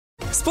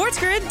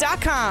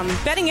SportsGrid.com.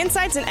 Betting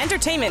insights and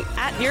entertainment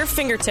at your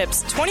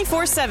fingertips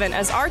 24/7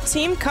 as our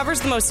team covers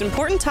the most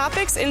important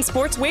topics in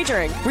sports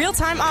wagering.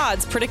 Real-time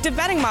odds, predictive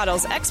betting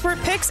models, expert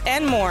picks,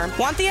 and more.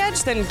 Want the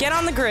edge? Then get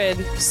on the grid.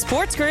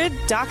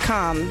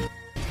 SportsGrid.com.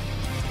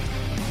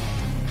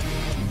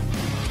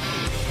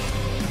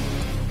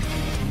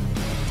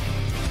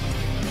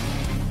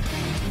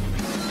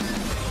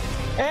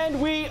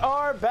 And we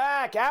are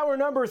back. Hour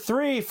number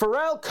 3,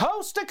 Ferrall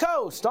coast to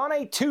coast on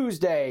a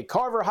Tuesday.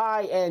 Carver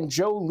High and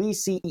Joe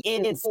Lisi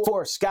in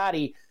for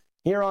Scotty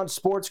here on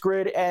Sports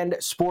Grid and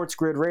Sports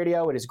Grid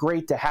Radio. It is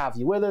great to have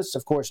you with us.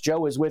 Of course,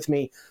 Joe is with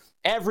me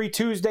every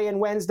Tuesday and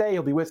Wednesday.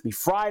 He'll be with me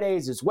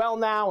Fridays as well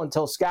now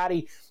until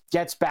Scotty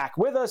gets back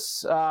with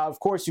us.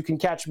 Of course, you can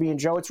catch me and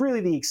Joe. It's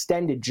really the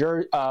extended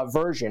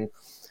version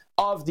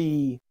of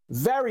the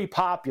very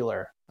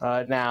popular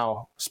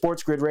now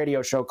Sports Grid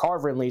radio show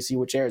Carver and Lisi,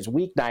 which airs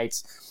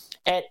weeknights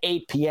at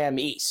 8 p.m.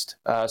 East.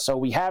 So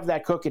we have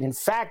that cooking. In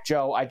fact,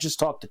 Joe, I just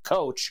talked to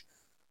Coach,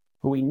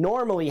 who we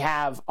normally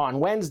have on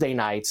Wednesday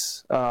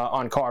nights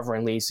on Carver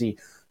and Lisi.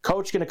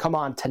 Coach going to come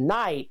on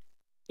tonight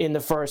in the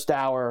first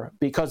hour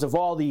because of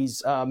all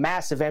these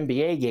massive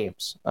NBA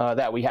games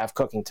that we have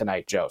cooking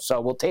tonight, Joe. So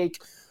we'll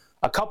take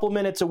a couple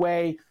minutes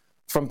away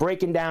from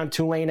breaking down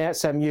Tulane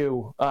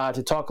SMU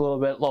to talk a little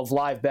bit of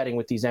live betting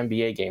with these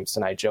NBA games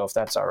tonight, Joe, if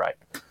that's all right.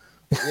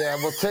 Yeah,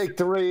 we'll take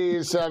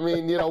threes. I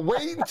mean,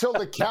 wait until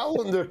the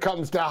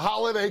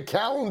holiday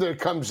calendar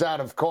comes out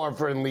of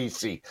Carver and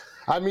Lisi.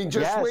 I mean,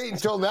 just wait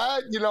until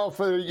that,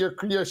 for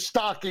your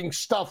stocking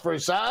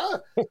stuffers, huh?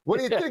 What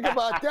do you think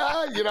about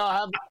that?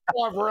 Have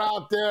Carver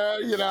out there,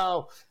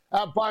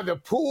 out by the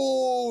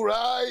pool,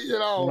 right?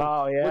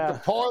 With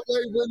the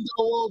parlay window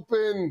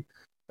open.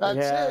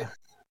 That's it.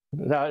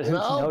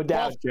 No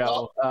doubt,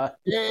 Joe.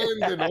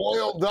 And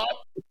oiled up.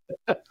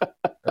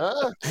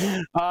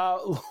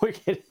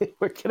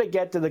 We're going to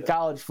get to the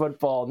college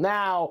football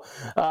now.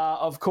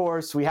 Of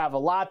course, we have a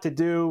lot to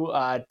do.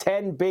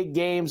 10 big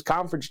games,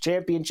 conference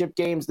championship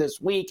games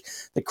this week.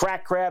 The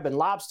Crack Crab and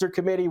Lobster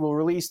Committee will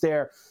release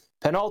their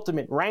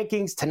penultimate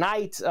rankings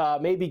tonight.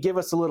 Maybe give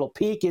us a little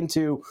peek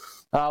into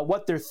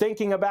what they're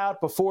thinking about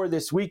before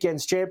this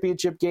weekend's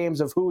championship games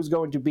of who's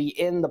going to be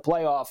in the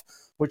playoff,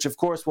 which, of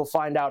course, we'll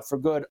find out for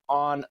good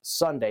on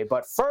Sunday.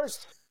 But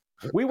first,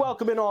 we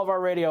welcome in all of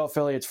our radio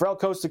affiliates. Ferrall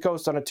Coast to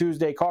Coast on a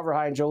Tuesday. Carver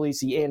High and Joe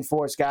Lisi in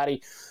for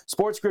Scotty.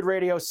 Sports Grid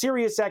Radio,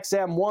 Sirius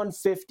XM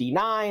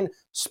 159.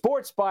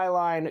 Sports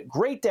Byline.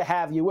 Great to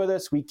have you with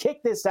us. We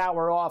kick this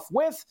hour off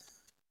with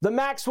the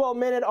Maxwell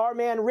Minute. Our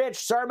man Rich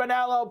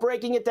Sermonello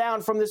breaking it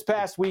down from this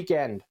past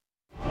weekend.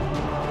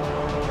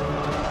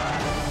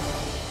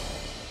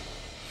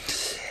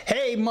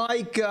 Hey,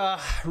 Mike,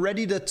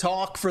 ready to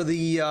talk for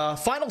the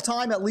final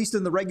time, at least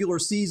in the regular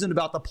season,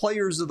 about the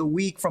players of the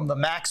week from the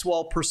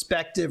Maxwell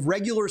perspective.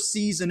 Regular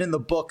season in the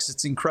books.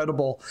 It's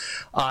incredible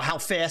how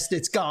fast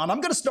it's gone. I'm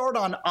going to start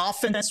on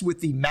offense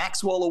with the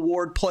Maxwell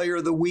Award Player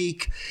of the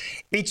Week.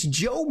 It's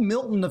Joe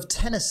Milton of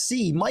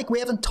Tennessee. Mike, we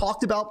haven't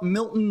talked about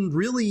Milton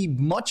really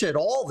much at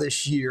all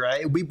this year,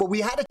 but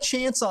we had a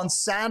chance on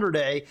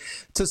Saturday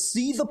to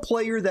see the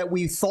player that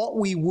we thought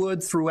we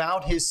would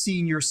throughout his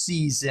senior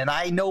season.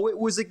 I know it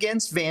was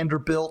against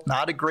Vanderbilt,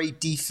 not a great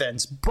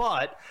defense,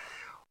 but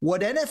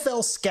what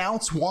NFL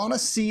scouts want to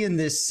see in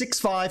this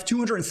 6'5",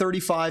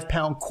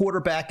 235-pound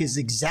quarterback is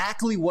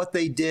exactly what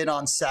they did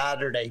on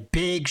Saturday.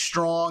 Big,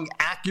 strong,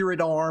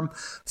 accurate arm,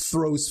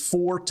 throws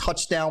 4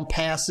 touchdown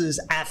passes,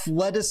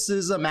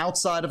 athleticism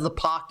outside of the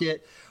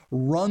pocket,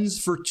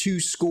 runs for 2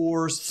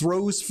 scores,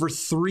 throws for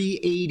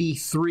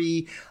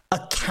 383,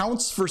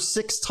 accounts for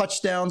 6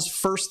 touchdowns.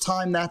 First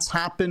time that's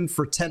happened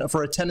for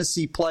a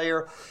Tennessee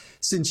player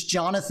since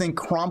Jonathan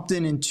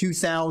Crompton in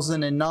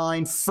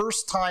 2009.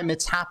 First time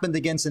it's happened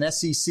against an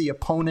SEC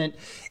opponent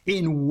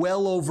in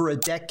well over a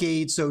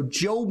decade. So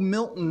Joe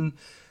Milton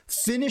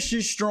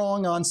finishes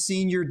strong on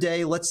senior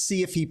day. Let's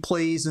see if he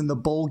plays in the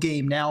bowl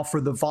game now for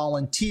the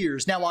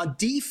Volunteers. Now on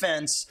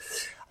defense,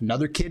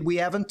 another kid we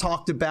haven't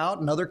talked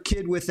about, another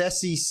kid with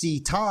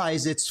SEC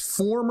ties. It's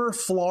former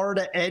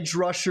Florida edge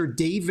rusher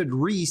David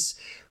Reese,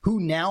 who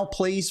now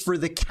plays for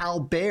the Cal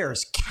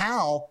Bears.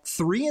 Cal,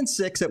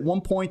 3-6 at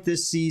one point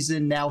this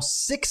season, now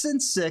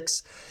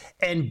 6-6,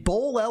 and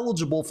bowl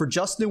eligible for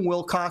Justin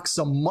Wilcox,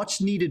 some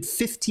much-needed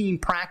 15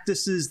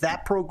 practices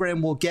that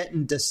program will get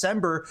in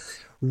December.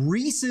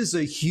 Reese is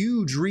a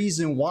huge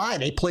reason why.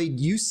 They played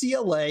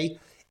UCLA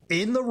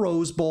in the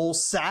Rose Bowl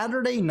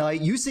Saturday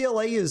night.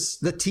 UCLA is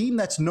the team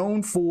that's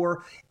known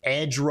for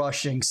edge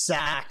rushing,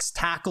 sacks,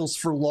 tackles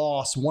for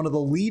loss, one of the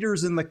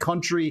leaders in the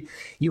country.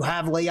 You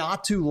have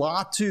Leatu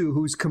Latu,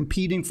 who's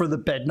competing for the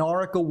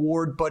Bednarik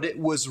Award, but it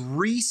was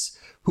Reese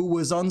who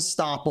was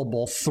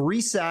unstoppable.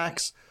 3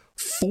 sacks,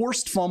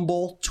 forced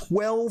fumble,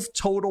 12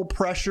 total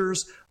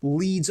pressures,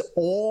 leads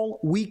all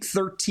Week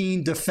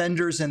 13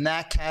 defenders in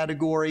that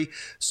category.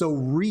 So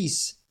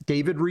Reese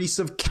David Reese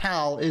of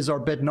Cal is our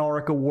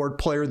Bednarik Award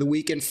Player of the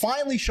Week. And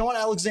finally, Sean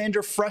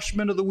Alexander,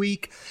 Freshman of the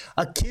Week,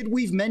 a kid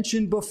we've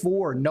mentioned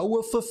before,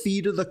 Noah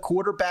Fifita, the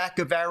quarterback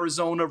of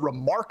Arizona.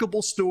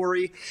 Remarkable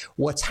story.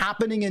 What's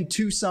happening in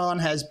Tucson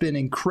has been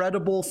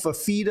incredible.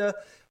 Fifita,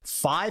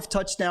 5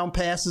 touchdown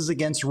passes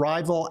against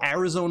rival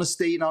Arizona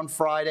State on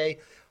Friday.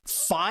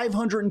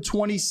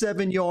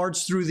 527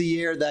 yards through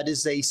the air. That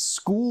is a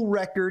school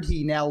record.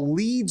 He now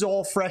leads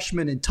all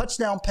freshmen in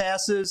touchdown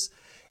passes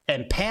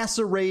and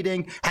passer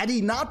rating. Had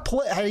he not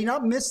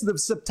missed the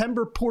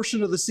September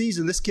portion of the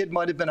season, this kid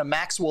might have been a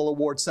Maxwell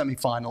Award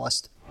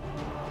semifinalist.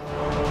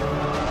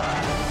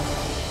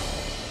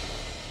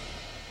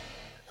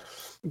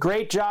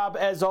 Great job,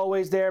 as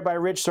always, there by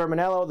Rich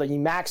Sermonello, the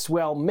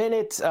Maxwell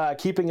Minute,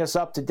 keeping us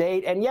up to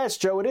date. And yes,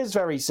 Joe, it is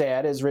very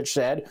sad, as Rich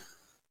said,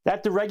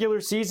 that the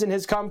regular season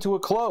has come to a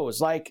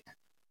close. Like,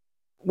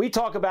 we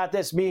talk about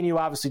this, me and you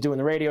obviously doing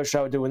the radio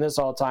show, doing this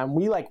all the time.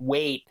 We,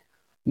 wait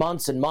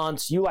months and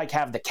months. You,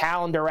 have the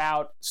calendar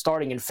out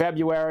starting in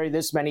February,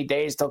 this many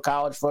days till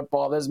college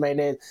football, this many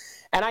days.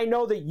 And I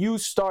know that you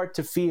start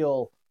to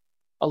feel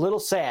a little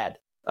sad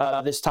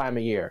this time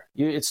of year.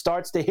 It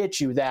starts to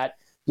hit you that,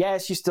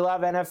 yes, you still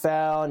have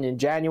NFL, and in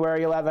January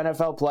you'll have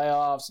NFL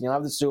playoffs, and you'll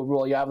have the Super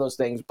Bowl, you have those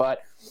things,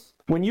 but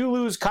when you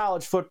lose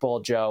college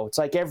football, Joe, it's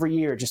like every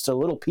year just a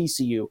little piece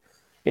of you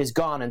is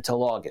gone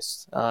until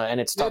August, and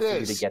it's tough for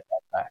you to get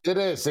that back. It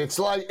is. It's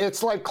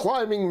like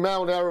climbing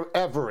Mount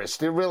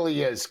Everest. It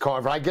really is,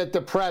 Carver. I get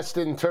depressed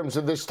in terms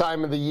of this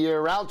time of the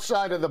year.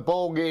 Outside of the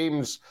bowl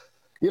games,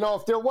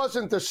 if there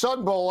wasn't the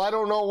Sun Bowl, I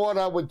don't know what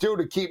I would do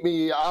to keep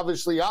me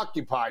obviously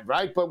occupied,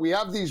 right? But we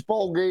have these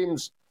bowl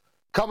games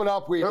coming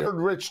up. We heard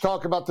Rich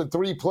talk about the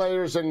 3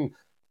 players, and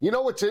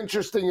what's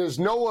interesting is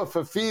Noah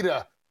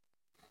Fifita.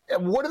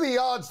 What are the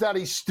odds that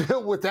he's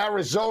still with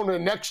Arizona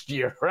next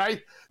year,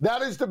 right?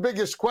 That is the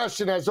biggest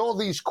question, as all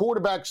these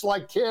quarterbacks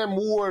like Cam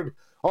Ward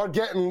are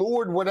getting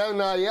lured with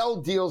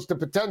NIL deals to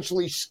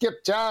potentially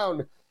skip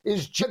town.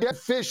 Is Jed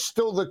Fish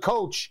still the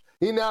coach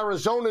in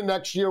Arizona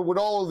next year with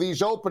all of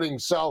these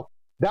openings? So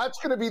that's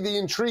going to be the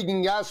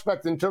intriguing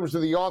aspect in terms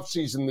of the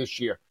offseason this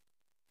year.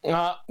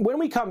 When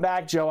we come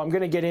back, Joe, I'm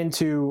going to get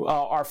into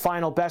our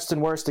final best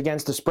and worst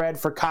against the spread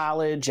for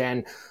college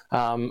and,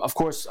 of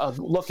course,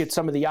 look at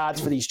some of the odds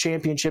for these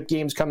championship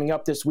games coming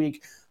up this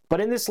week.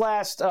 But in this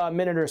last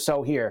minute or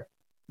so here,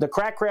 the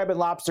Crack Crab and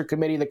Lobster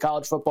Committee, the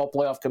College Football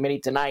Playoff Committee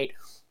tonight,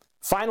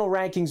 final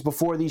rankings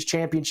before these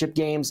championship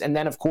games, and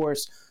then, of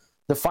course,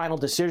 the final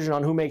decision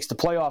on who makes the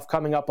playoff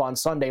coming up on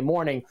Sunday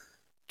morning.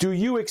 Do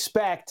you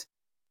expect...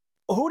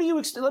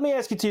 Let me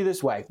ask it to you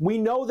this way. We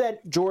know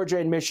that Georgia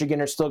and Michigan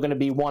are still going to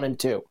be 1 and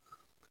 2.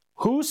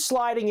 Who's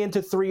sliding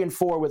into 3 and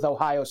 4 with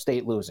Ohio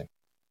State losing?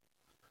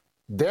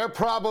 They're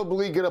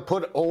probably going to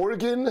put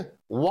Oregon,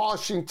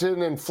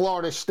 Washington, and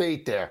Florida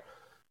State there.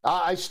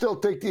 I still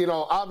think,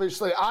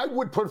 obviously I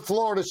would put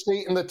Florida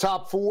State in the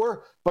top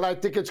 4, but I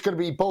think it's going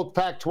to be both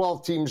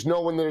Pac-12 teams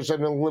knowing there's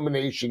an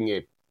elimination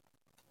game.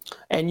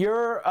 And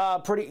you're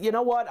pretty, you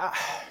know what?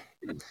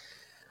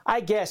 I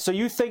guess. So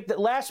you think that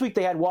last week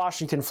they had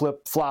Washington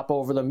flop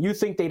over them. You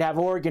think they'd have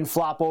Oregon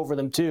flop over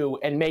them too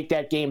and make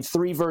that game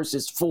 3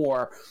 versus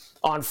 4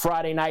 on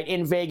Friday night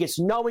in Vegas,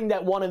 knowing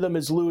that one of them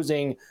is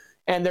losing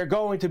and they're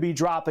going to be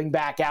dropping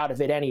back out of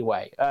it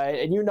anyway.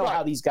 And you know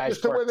how these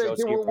guys work,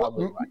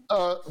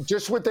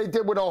 just what they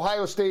did with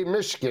Ohio State and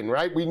Michigan,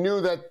 right? We knew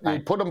that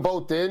you put them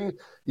both in,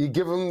 you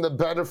give them the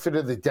benefit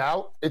of the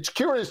doubt. It's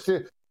curious,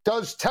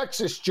 does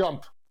Texas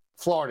jump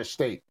Florida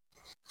State?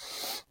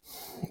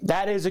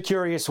 That is a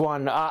curious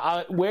one.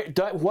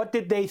 What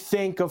did they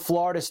think of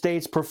Florida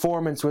State's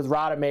performance with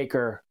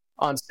Rodemaker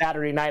on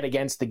Saturday night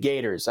against the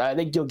Gators? I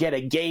think you'll get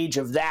a gauge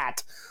of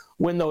that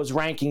when those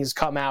rankings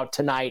come out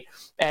tonight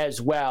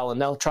as well,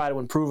 and they'll try to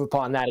improve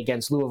upon that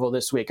against Louisville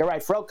this week. All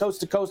right, Ferrall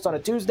Coast to Coast on a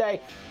Tuesday.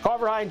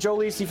 Carver High and Joe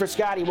Lisi for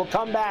Scotty. We'll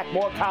come back.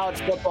 More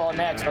college football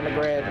next on the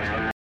Grid.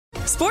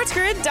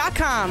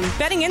 SportsGrid.com.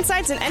 Betting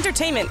insights and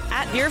entertainment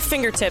at your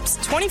fingertips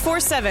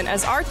 24/7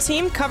 as our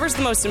team covers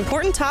the most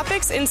important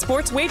topics in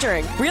sports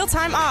wagering.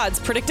 Real-time odds,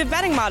 predictive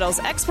betting models,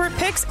 expert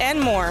picks, and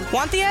more.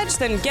 Want the edge?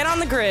 Then get on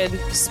the grid.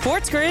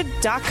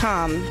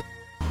 SportsGrid.com.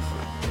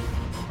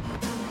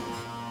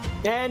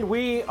 And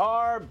we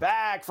are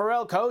back.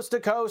 Ferrall Coast to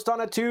Coast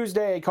on a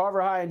Tuesday.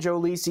 Carver High and Joe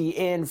Lisi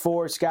in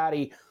for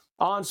Scotty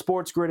on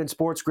Sports Grid and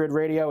Sports Grid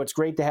Radio. It's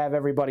great to have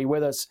everybody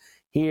with us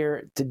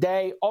here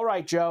today. All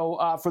right,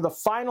 Joe, for the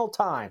final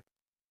time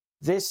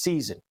this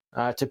season,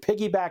 to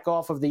piggyback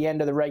off of the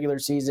end of the regular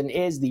season,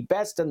 is the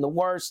best and the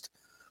worst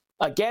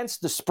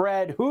against the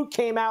spread. Who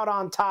came out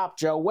on top,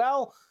 Joe?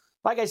 Well,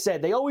 like I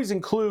said, they always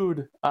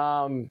include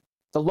the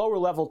lower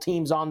level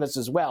teams on this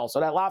as well. So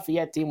that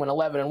Lafayette team went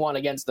 11-1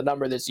 against the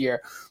number this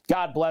year.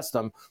 God bless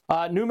them.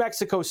 New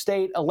Mexico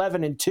State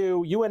 11-2,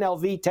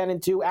 UNLV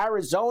 10-2,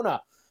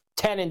 Arizona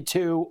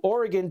 10-2,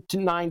 Oregon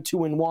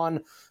 9-2-1,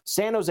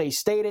 San Jose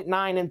State at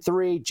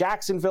 9-3,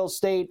 Jacksonville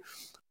State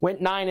went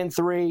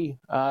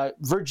 9-3.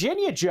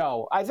 Virginia,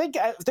 Joe, I think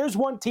if there's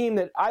one team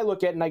that I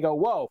look at and I go,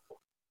 whoa,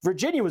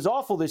 Virginia was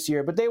awful this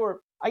year, but they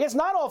were I guess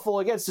not awful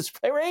against the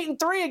spread. They were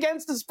 8-3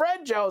 against the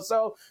spread, Joe.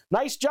 So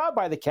nice job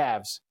by the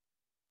Cavs.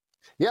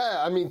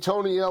 Yeah, I mean,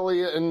 Tony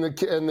Elliott and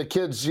the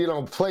kids,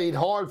 played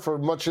hard for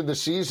much of the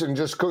season,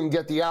 just couldn't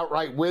get the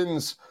outright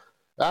wins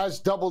as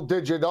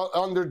double-digit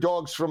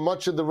underdogs for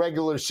much of the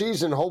regular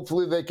season.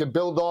 Hopefully they can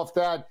build off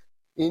that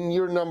in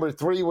year number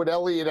 3 with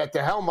Elliott at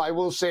the helm. I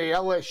will say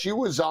LSU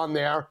was on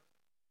there.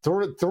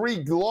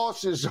 Three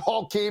losses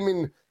all came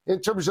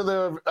in terms of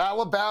the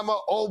Alabama,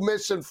 Ole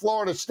Miss, and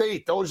Florida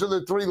State. Those are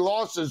the 3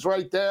 losses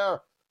right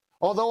there.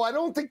 Although I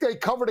don't think they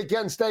covered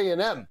against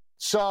A&M.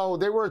 So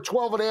they were a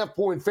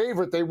 12.5-point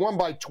favorite. They won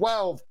by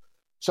 12.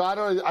 So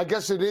I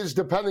guess it is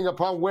depending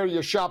upon where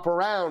you shop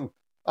around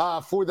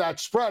for that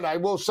spread. I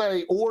will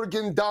say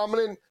Oregon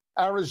dominant,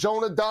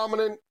 Arizona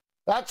dominant.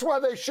 That's why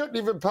they shouldn't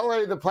even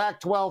play the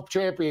Pac-12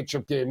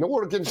 championship game. The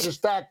Oregon's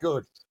just that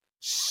good.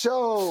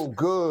 So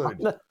good.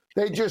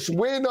 They just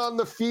win on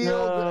the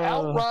field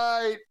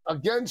outright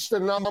against the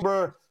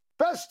number.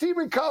 Best team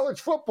in college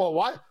football.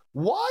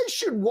 Why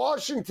should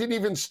Washington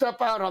even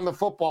step out on the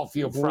football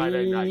field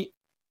Friday night?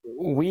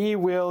 We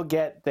will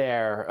get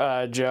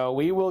there, Joe.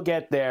 We will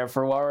get there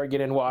for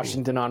Oregon and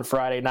Washington on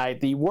Friday night.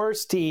 The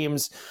worst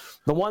teams,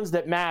 the ones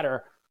that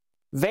matter.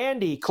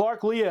 Vandy,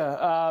 Clark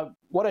Leah,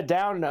 what a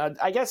down.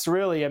 I guess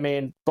really, I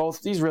mean,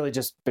 he's really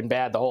just been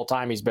bad the whole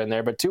time he's been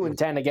there. But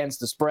 2-10 against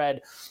the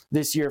spread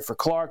this year for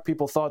Clark.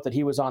 People thought that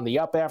he was on the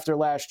up after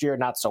last year.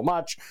 Not so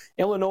much.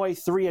 Illinois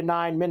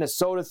 3-9,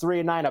 Minnesota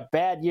 3-9. A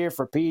bad year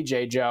for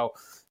PJ, Joe.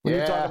 When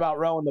you talk about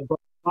rowing the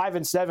boat,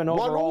 5-7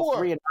 overall,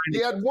 3-9.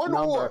 He had one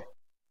oar.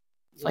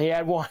 He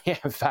had one,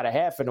 about a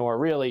half an oar,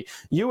 really.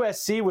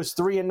 USC was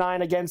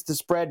 3-9 against the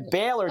spread.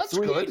 Baylor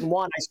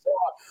 3-8-1. I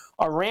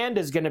saw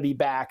Aranda's going to be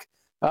back.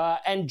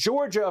 And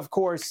Georgia, of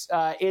course,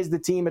 is the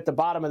team at the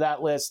bottom of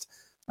that list.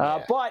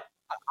 But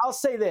I'll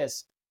say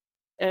this,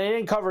 and they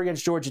didn't cover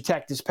against Georgia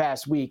Tech this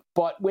past week,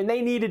 but when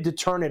they needed to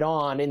turn it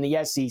on in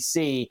the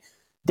SEC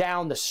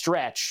down the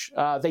stretch,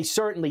 they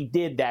certainly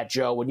did that,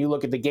 Joe. When you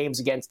look at the games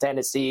against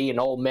Tennessee and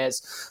Ole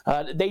Miss,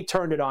 they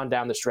turned it on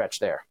down the stretch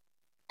there.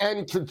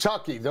 And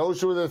Kentucky,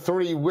 those were the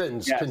 3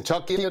 wins. Yes.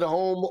 Kentucky at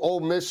home, Ole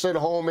Miss at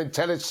home, and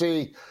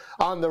Tennessee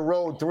on the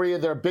road, 3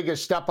 of their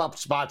biggest step-up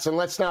spots. And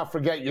let's not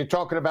forget, you're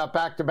talking about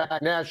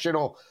back-to-back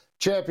national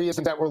champions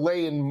that were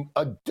laying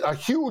a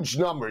huge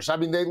numbers. I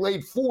mean, they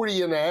laid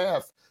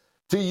 40.5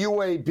 to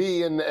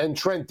UAB and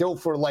Trent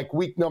Dilfer like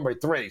week number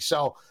 3.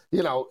 So,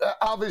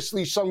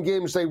 obviously some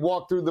games they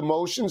walk through the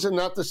motions and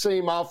not the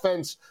same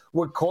offense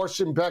with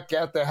Carson Beck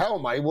at the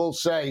helm. I will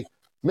say,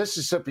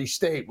 Mississippi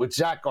State with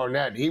Zach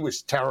Arnett, he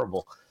was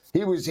terrible.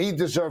 He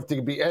deserved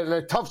to be in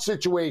a tough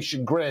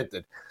situation,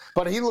 granted,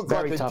 but he looked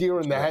like a deer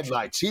in the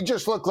headlights. He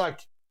just looked like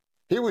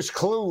he was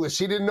clueless.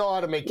 He didn't know how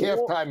to make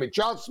halftime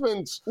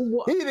adjustments.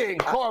 He didn't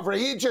cover. I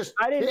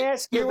didn't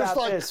ask you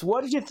about this.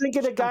 What did you think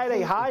of the guy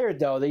they hired,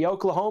 though? The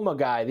Oklahoma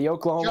guy, the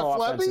Oklahoma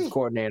offensive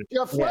coordinator.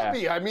 Jeff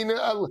Lebby. I mean,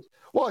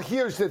 well,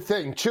 here's the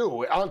thing,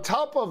 too. On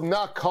top of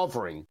not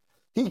covering,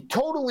 he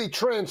totally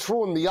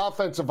transformed the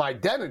offensive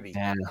identity.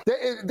 Yeah.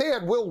 They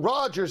had Will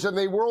Rogers, and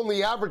they were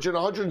only averaging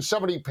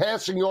 170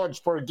 passing yards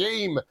per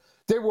game.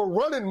 They were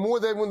running more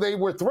than when they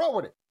were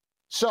throwing it.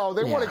 So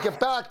they want to get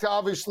back to,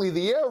 obviously,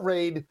 the air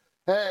raid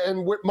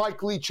and what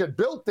Mike Leach had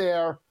built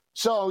there.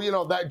 So,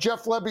 that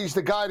Jeff Lebby's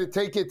the guy to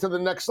take it to the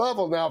next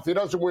level. Now, if he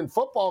doesn't win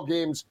football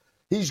games,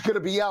 he's going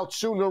to be out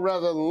sooner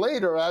rather than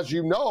later. As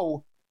you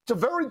know, it's a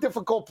very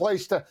difficult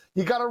place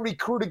you got to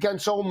recruit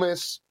against Ole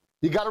Miss.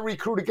 You got to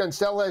recruit against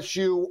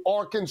LSU,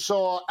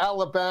 Arkansas,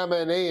 Alabama,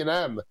 and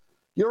A&M.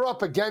 You're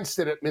up against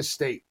it at Miss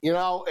State.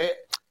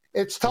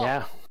 It's tough.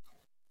 Yeah.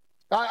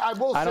 I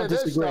will say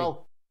this,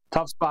 though.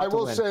 Tough spot to win. I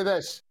will say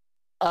this.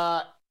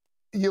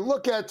 You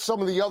look at some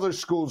of the other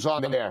schools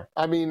on there.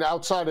 I mean,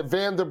 outside of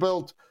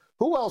Vanderbilt,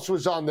 who else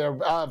was on there?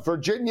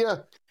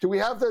 Virginia. Do we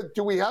have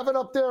it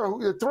up there?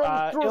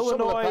 Throw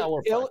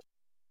Illinois.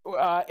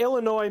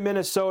 Illinois,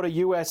 Minnesota,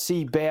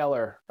 USC,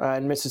 Baylor,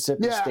 and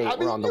Mississippi State. I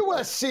mean,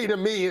 USC to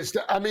me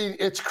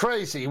it's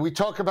crazy. We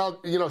talk about,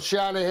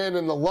 Shanahan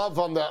and the love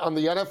on the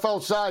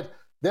NFL side.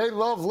 They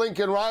love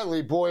Lincoln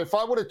Riley, boy. If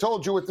I would have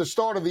told you at the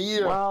start of the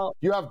year,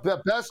 you have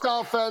the best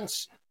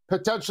offense,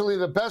 potentially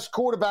the best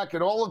quarterback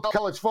in all of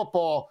college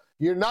football,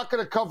 you're not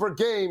going to cover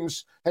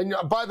games. And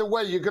by the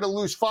way, you're going to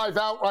lose 5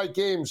 outright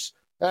games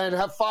and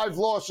have 5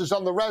 losses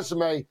on the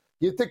resume.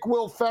 You think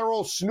Will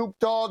Ferrell, Snoop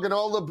Dogg, and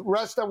all the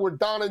rest that were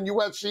donning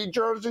USC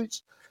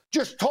jerseys?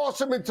 Just toss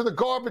them into the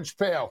garbage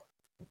pail.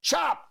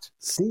 Chopped.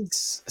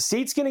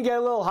 Seat's going to get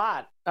a little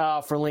hot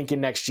for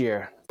Lincoln next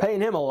year.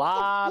 Paying him a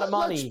lot of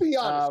money. Let's be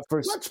honest.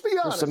 For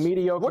some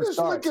mediocre What has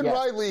starts, Lincoln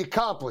Riley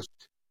accomplished?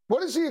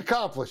 What has he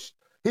accomplished?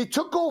 He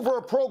took over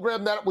a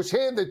program that was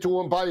handed to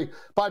him by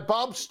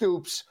Bob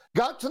Stoops,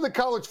 got to the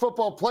college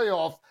football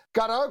playoff,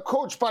 got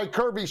out-coached by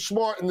Kirby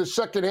Smart in the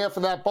second half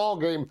of that ball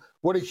game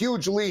with a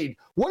huge lead.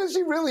 What has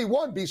he really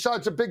won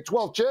besides a Big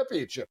 12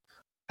 championship?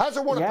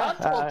 Hasn't won a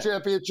Pac-12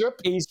 championship.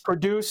 He's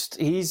produced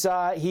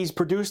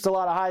a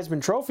lot of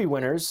Heisman Trophy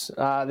winners.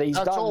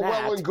 That's all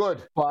well and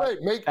good. Right,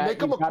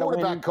 make him a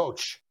quarterback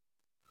coach.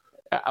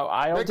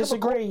 I don't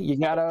disagree. You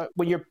gotta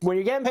when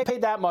you're getting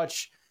paid that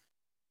much.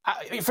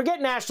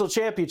 Forget national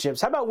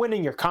championships. How about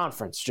winning your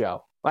conference,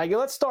 Joe? Like,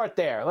 let's start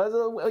there.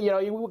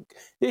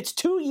 It's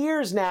 2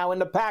 years now in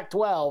the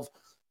Pac-12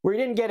 where he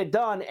didn't get it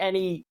done, and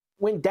he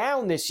went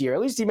down this year.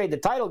 At least he made the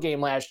title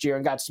game last year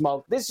and got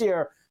smoked. This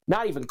year,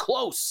 not even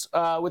close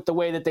with the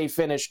way that they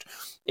finished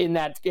in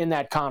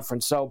that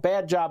conference. So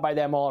bad job by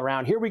them all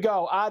around. Here we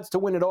go. Odds to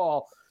win it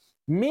all.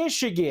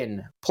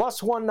 Michigan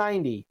plus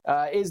 190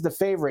 is the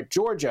favorite.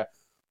 Georgia,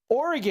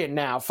 Oregon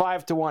now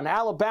 5-1.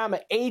 Alabama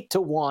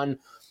 8-1.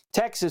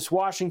 Texas,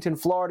 Washington,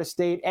 Florida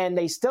State, and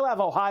they still have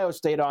Ohio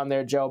State on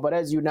there, Joe. But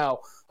as you know,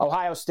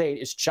 Ohio State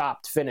is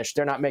chopped, finished.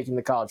 They're not making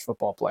the college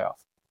football playoff.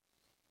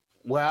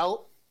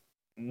 Well,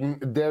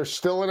 there's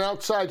still an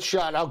outside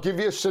shot. I'll give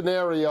you a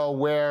scenario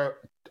where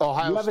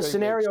Ohio State. You have a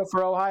scenario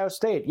for Ohio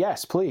State?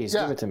 Yes, please.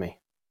 Yeah. Give it to me.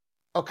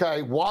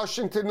 Okay,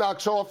 Washington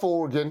knocks off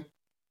Oregon.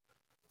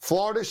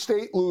 Florida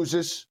State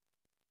loses.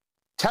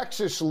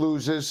 Texas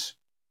loses.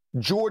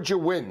 Georgia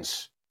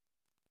wins.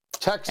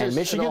 Texas and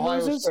Michigan and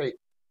Ohio loses? State.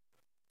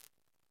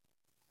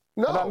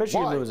 No, how about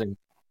Michigan losing? It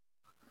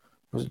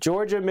was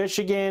Georgia,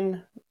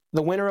 Michigan,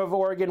 the winner of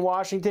Oregon,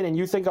 Washington, and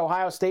you think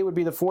Ohio State would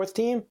be the fourth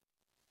team?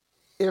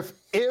 If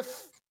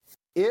Texas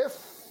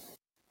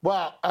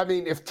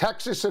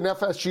and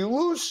FSU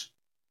lose,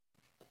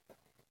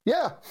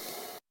 yeah.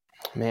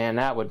 Man,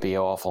 that would be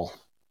awful.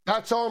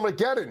 That's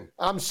Armageddon,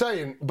 I'm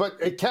saying, but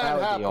it can't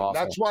happen.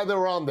 That's why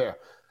they're on there.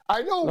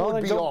 I know it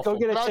would be awful. Go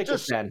get a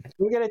ticket then.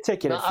 Go get a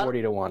ticket at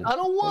 40-1. I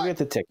don't want. Go get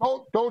the ticket.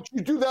 Don't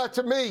you do that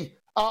to me.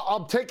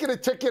 I'm taking a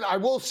ticket. I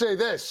will say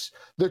this.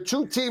 The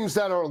two teams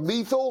that are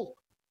lethal,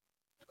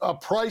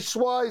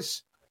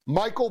 price-wise,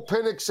 Michael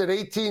Penix at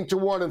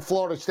 18-1 in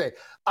Florida State.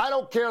 I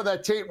don't care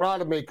that Tate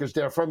Rodemaker's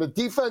there. From a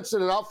defense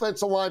and an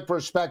offensive line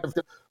perspective,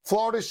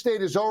 Florida State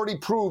has already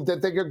proved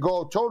that they could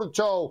go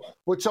toe-to-toe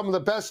with some of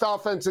the best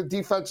offensive and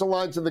defensive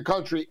lines in the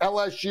country,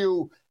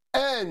 LSU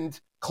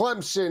and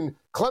Clemson.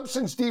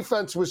 Clemson's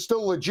defense was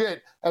still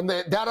legit, and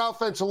that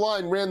offensive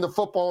line ran the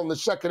football in the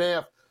second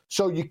half.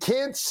 So you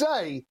can't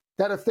say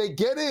that if they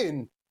get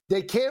in,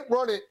 they can't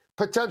run it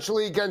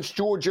potentially against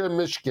Georgia and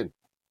Michigan.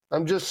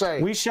 I'm just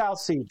saying. We shall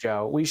see,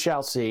 Joe. We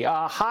shall see.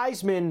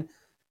 Heisman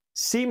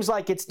seems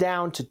like it's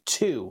down to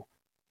 2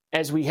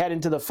 as we head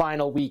into the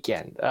final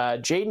weekend.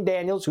 Jaden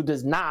Daniels, who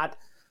does not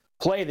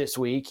play this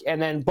week,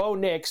 and then Bo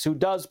Nix, who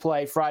does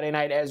play Friday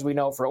night, as we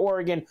know, for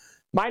Oregon.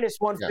 Minus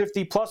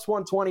 150, plus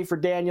 120 for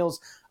Daniels.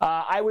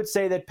 I would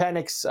say that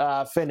Penix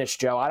finished,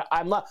 Joe.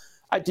 I'm not.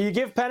 Do you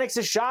give Penix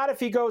a shot if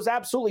he goes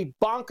absolutely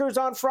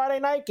bonkers on Friday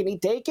night? Can he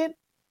take it?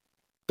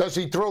 Does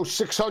he throw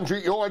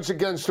 600 yards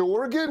against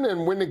Oregon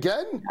and win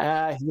again?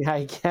 I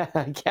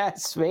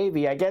guess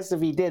maybe. I guess if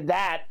he did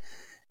that,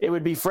 it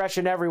would be fresh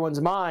in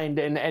everyone's mind,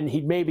 and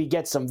he'd maybe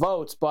get some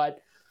votes.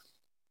 But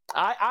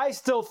I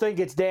still think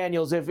it's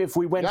Daniels if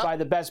we went by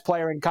the best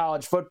player in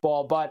college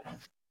football. But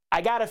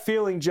I got a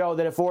feeling, Joe,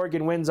 that if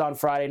Oregon wins on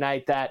Friday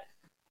night, that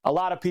a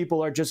lot of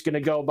people are just going to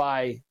go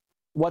by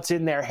what's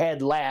in their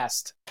head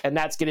last, and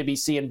that's going to be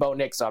seeing Bo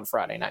Nix on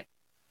Friday night.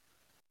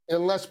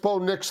 Unless Bo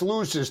Nix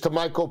loses to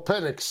Michael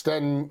Penix,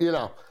 then,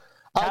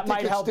 that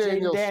might help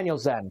Jaden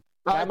Daniels then.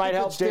 That might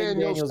help Jaden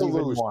Daniels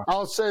even more.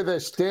 I'll say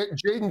this,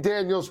 Jaden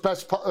Daniels,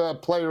 best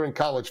player in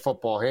college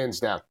football, hands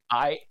down.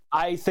 I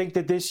think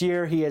that this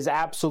year he has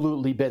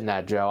absolutely been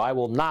that, Joe. I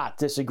will not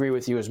disagree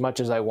with you as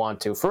much as I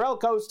want to. Ferrall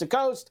Coast to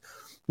Coast.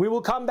 We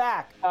will come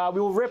back. We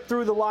will rip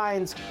through the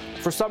lines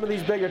for some of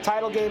these bigger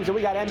title games. And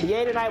we got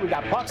NBA tonight. We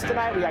got Bucks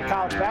tonight. We got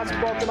college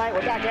basketball tonight.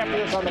 We're back after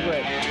this on the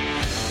Grid.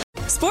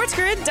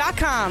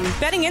 SportsGrid.com.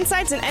 Betting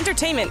insights and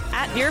entertainment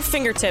at your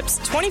fingertips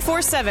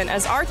 24/7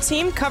 as our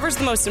team covers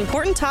the most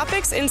important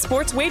topics in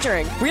sports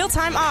wagering.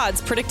 Real-time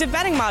odds, predictive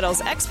betting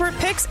models, expert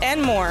picks, and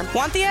more.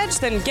 Want the edge?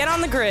 Then get on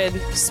the grid.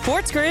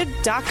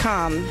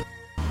 SportsGrid.com.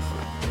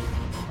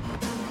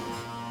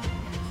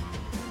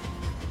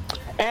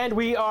 And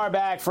we are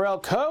back, Ferrall,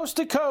 Coast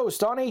to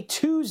Coast on a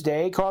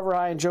Tuesday. Carver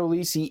and Joe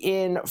Lisi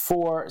in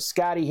for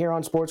Scotty here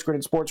on Sports Grid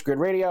and Sports Grid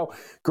Radio.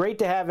 Great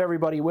to have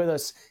everybody with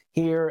us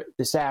here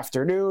this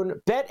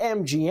afternoon.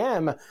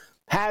 BetMGM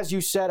has you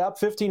set up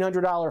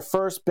 $1,500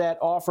 first bet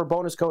offer,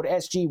 bonus code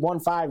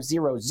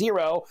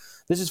SG1500.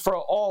 This is for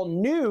all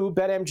new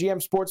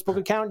BetMGM Sportsbook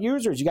account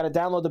users. You got to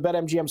download the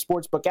BetMGM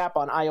Sportsbook app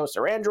on iOS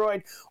or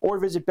Android, or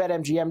visit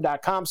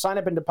BetMGM.com. Sign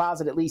up and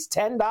deposit at least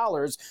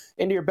 $10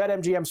 into your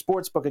BetMGM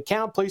Sportsbook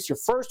account. Place your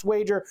first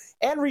wager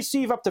and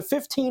receive up to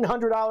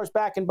 $1,500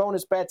 back in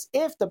bonus bets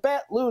if the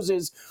bet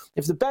loses.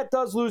 If the bet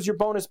does lose, your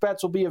bonus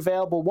bets will be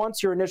available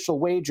once your initial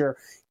wager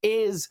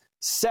is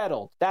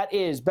settled. That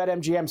is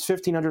BetMGM's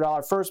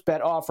 $1,500 first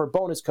bet offer,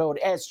 bonus code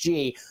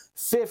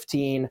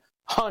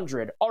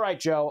SG1500. All right,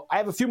 Joe, I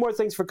have a few more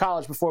things for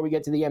college before we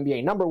get to the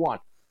NBA. Number one,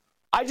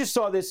 I just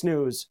saw this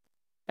news,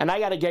 and I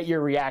got to get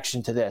your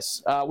reaction to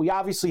this. We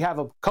obviously have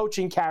a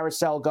coaching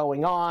carousel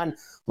going on,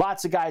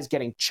 lots of guys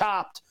getting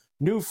chopped,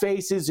 new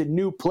faces in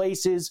new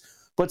places,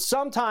 but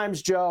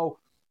sometimes, Joe,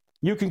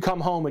 you can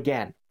come home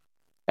again.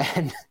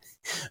 And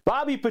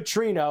Bobby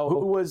Petrino,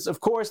 who was, of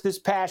course, this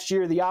past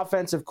year the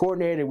offensive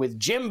coordinator with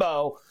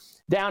Jimbo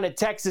down at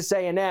Texas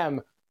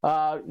A&M,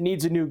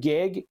 needs a new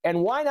gig.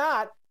 And why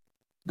not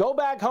go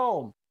back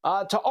home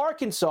to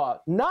Arkansas,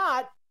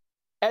 not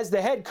as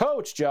the head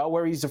coach, Joe,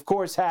 where he's, of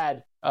course,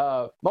 had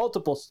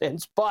multiple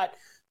stints, but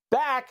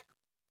back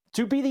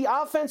to be the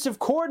offensive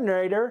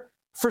coordinator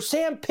for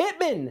Sam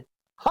Pittman.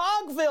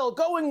 Hogville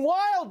going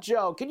wild,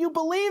 Joe. Can you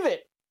believe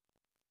it?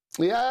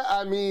 Yeah,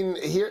 I mean,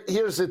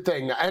 here's the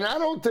thing. And I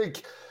don't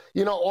think,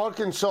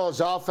 Arkansas's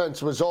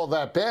offense was all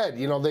that bad.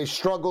 They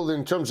struggled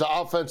in terms of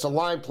offensive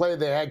line play.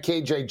 They had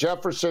KJ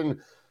Jefferson.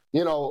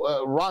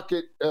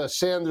 Rocket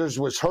Sanders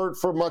was hurt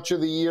for much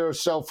of the year.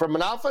 So from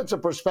an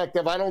offensive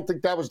perspective, I don't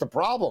think that was the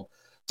problem.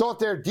 Thought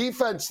their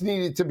defense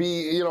needed to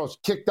be,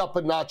 kicked up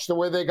a notch the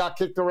way they got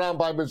kicked around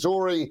by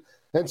Missouri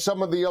and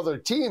some of the other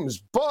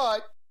teams.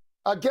 But,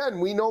 again,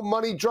 we know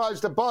money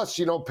drives the bus.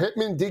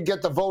 Pittman did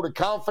get the vote of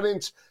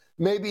confidence.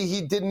 Maybe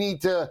he did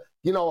need to,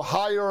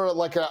 hire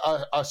like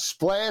a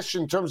splash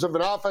in terms of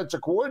an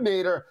offensive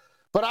coordinator.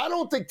 But I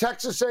don't think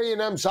Texas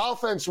A&M's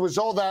offense was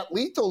all that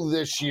lethal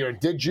this year.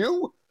 Did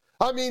you?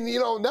 I mean,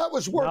 that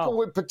was working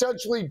with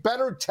potentially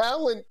better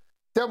talent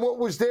than what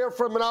was there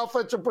from an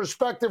offensive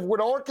perspective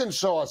with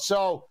Arkansas.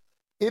 So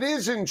it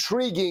is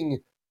intriguing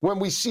when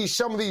we see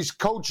some of these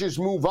coaches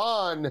move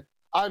on.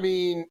 I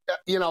mean,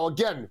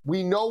 again,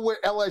 we know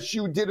what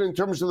LSU did in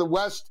terms of the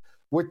West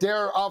with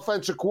their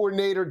offensive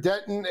coordinator,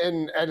 Denton,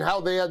 and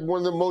how they had one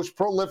of the most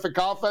prolific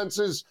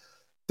offenses.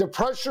 The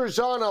pressure's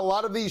on a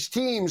lot of these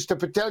teams to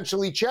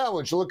potentially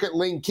challenge. Look at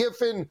Lane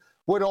Kiffin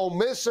with Ole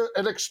Miss,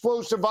 an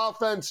explosive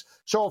offense.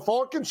 So if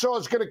Arkansas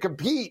is going to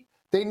compete,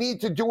 they need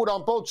to do it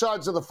on both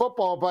sides of the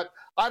football. But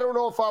I don't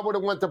know if I would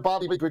have went to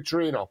Bobby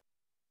Petrino.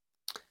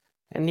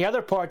 And the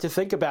other part to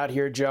think about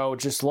here, Joe,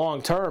 just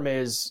long term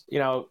is,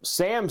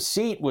 Sam's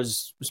seat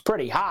was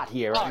pretty hot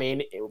here. I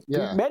mean,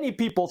 many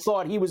people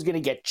thought he was going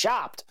to get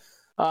chopped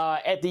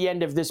at the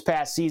end of this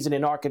past season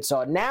in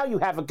Arkansas. Now you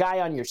have a guy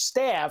on your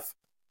staff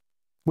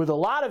with a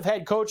lot of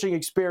head coaching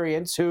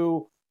experience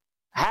who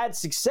had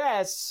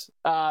success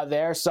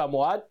there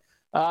somewhat.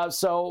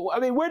 So, I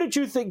mean, where did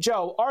you think,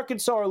 Joe,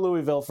 Arkansas or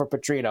Louisville for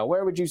Petrino?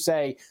 Where would you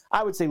say?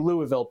 I would say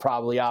Louisville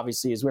probably,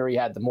 obviously, is where he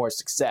had the more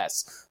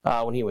success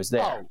when he was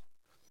there.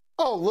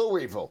 Oh,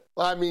 Louisville.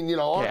 I mean,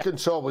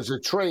 Arkansas was a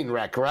train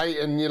wreck, right?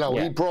 And,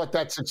 he brought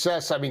that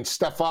success. I mean,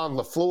 Stephon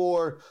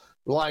LaFleur,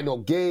 Lionel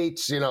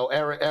Gates,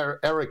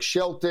 Eric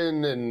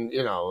Shelton,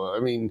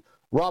 and,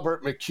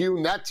 Robert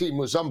McCune. That team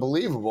was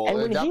unbelievable.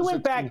 And when he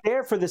went back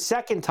there for the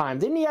second time,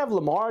 didn't he have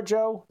Lamar,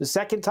 Joe, the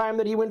second time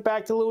that he went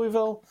back to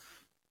Louisville?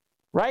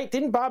 Right?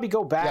 Didn't Bobby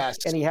go back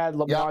and he had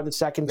Lamar the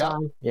second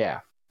time?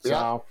 Yeah.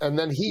 So. And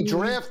then he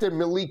drafted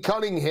Malik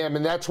Cunningham,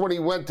 and that's when he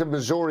went to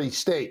Missouri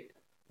State.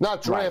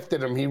 Not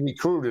drafted him, he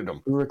recruited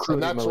him.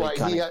 Recruited and that's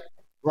Malik why he had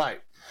right.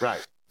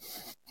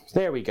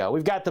 There we go.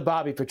 We've got the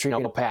Bobby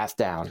Petrino path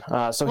down.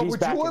 So he's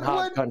back in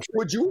hot country.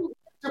 Would you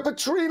to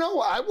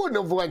Petrino? I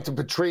wouldn't have went to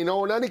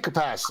Petrino in any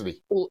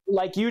capacity.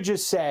 Like you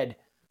just said,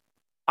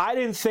 I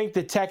didn't think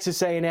that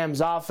Texas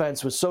A&M's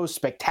offense was so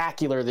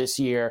spectacular this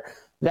year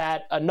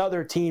that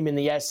another team in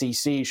the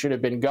SEC should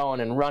have been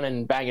going and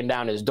running, banging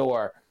down his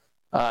door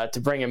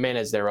to bring him in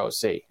as their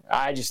OC.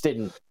 I just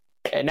didn't.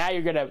 And now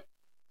you're going to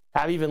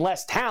have even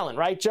less talent,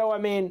 right, Joe? I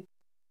mean,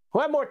 who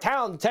had more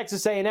talent than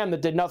Texas A&M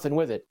that did nothing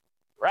with it,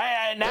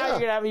 right? Now you're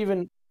going to have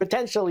even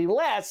potentially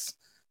less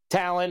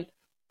talent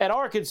at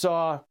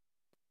Arkansas.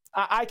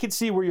 I can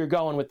see where you're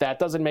going with that.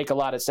 Doesn't make a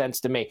lot of sense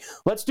to me.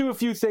 Let's do a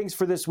few things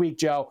for this week,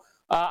 Joe.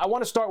 I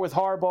want to start with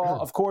Harbaugh.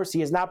 Of course, he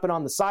has not been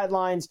on the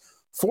sidelines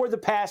for the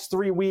past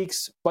 3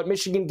 weeks, but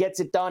Michigan gets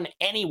it done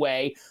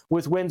anyway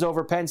with wins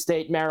over Penn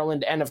State,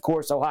 Maryland, and, of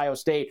course, Ohio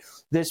State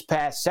this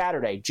past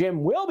Saturday.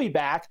 Jim will be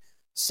back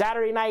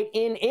Saturday night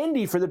in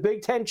Indy for the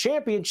Big Ten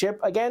Championship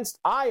against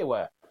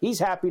Iowa. He's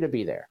happy to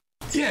be there.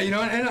 Yeah,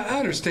 and I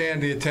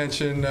understand the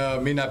attention.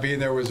 Me not being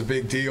there was a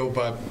big deal,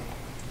 but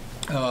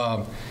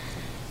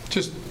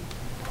just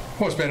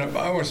I want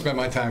to spend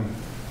my time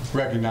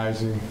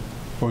recognizing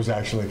what was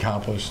actually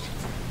accomplished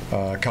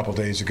a couple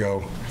days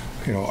ago.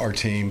 Our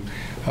team,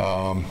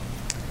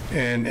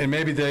 and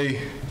maybe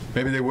they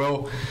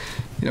will,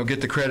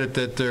 get the credit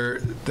that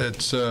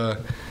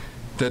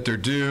they're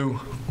due,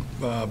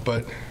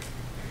 but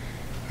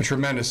a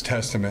tremendous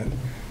testament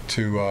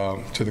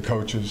to the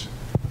coaches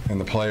and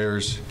the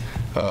players,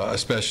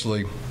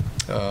 especially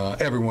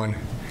everyone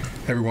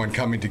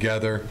coming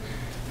together,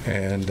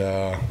 and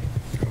the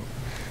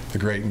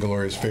great and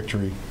glorious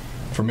victory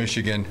for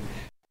Michigan.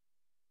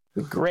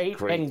 Great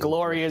and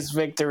glorious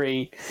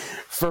victory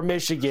for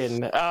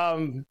Michigan.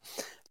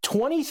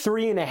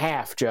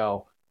 23.5,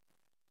 Joe,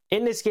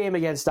 in this game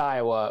against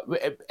Iowa.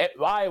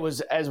 Iowa's,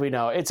 as we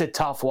know, it's a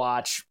tough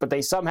watch, but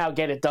they somehow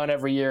get it done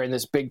every year in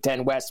this Big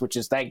Ten West, which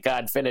is, thank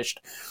God,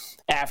 finished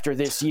after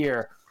this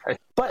year.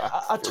 But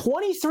a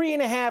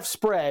 23.5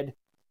 spread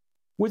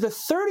with a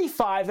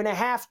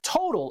 35.5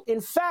 total.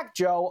 In fact,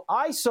 Joe,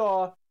 I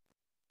saw a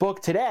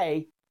book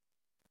today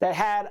that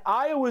had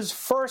Iowa's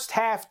first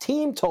half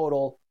team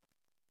total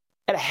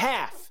at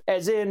half,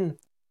 as in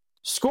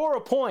score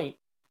a point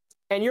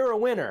and you're a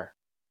winner.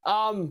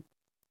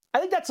 I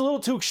think that's a little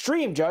too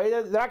extreme, Joey.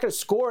 They're not going to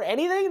score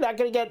anything? They're not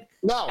going to get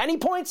any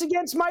points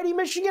against mighty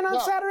Michigan on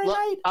Saturday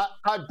night?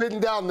 I've been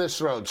down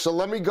this road, so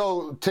let me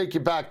go take you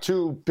back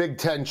 2 Big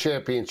Ten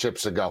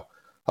championships ago,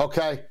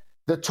 okay?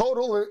 The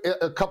total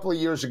a couple of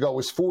years ago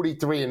was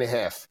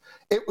 43.5.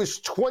 It was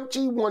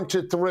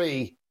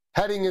 21-3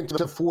 heading into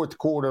the fourth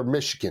quarter,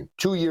 Michigan,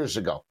 2 years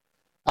ago.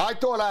 I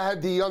thought I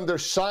had the under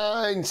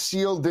signed,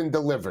 sealed, and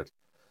delivered.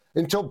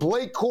 Until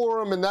Blake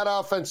Corum and that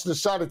offense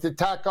decided to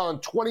tack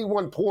on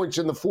 21 points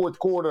in the fourth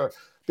quarter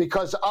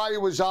because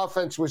Iowa's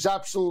offense was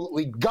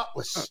absolutely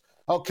gutless,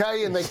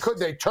 okay? And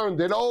they turned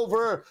it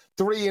over,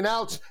 3 and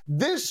outs.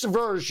 This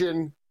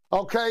version,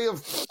 okay,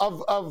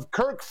 of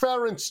Kirk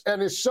Ferentz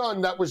and his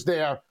son that was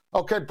there,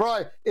 okay,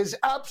 Brian, is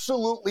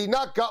absolutely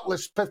not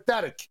gutless,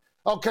 pathetic.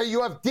 Okay,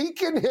 you have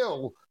Deacon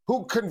Hill,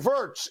 who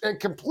converts and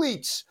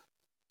completes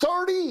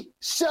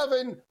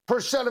 37%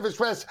 of his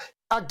passes.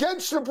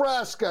 Against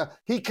Nebraska,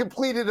 he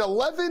completed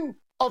 11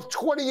 of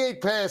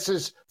 28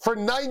 passes for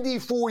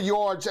 94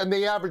 yards, and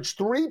they averaged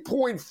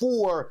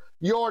 3.4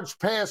 yards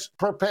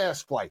per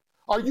pass play.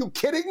 Are you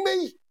kidding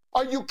me?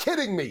 Are you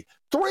kidding me?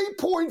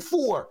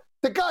 3.4.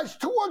 The guy's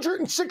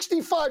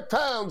 265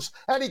 pounds,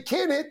 and he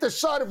can't hit the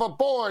side of a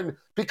barn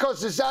because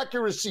his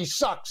accuracy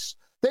sucks.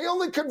 They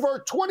only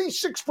convert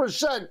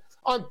 26%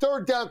 on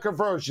third down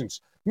conversions.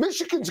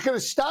 Michigan's going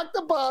to stack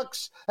the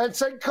box and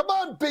say, come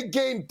on, big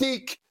game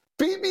Deke.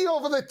 Beat me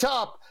over the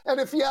top, and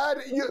if you had,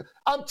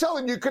 I'm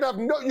telling you, you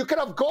could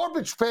have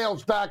garbage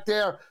pails back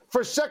there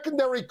for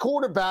secondary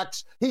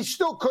quarterbacks. He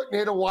still couldn't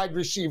hit a wide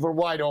receiver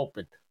wide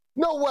open.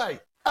 No way,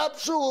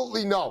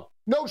 absolutely no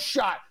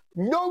shot.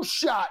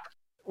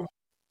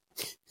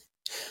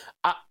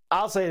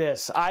 I'll say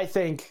this: I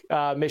think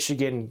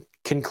Michigan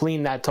can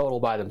clean that total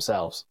by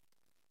themselves.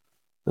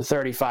 The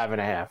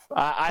 35.5.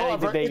 I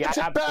think that they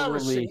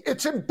absolutely.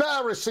 It's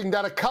embarrassing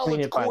that a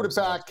college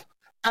quarterback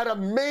at a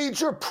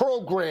major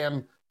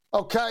program,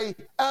 okay,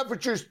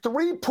 averages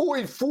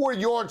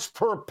 3.4 yards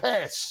per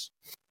pass.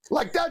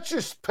 Like, that's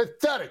just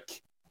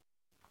pathetic.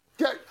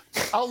 Get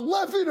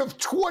 11 of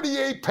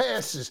 28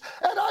 passes.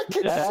 And I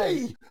can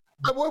see,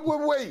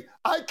 wait.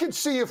 I can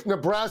see if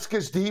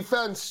Nebraska's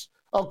defense,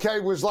 okay,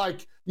 was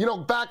like,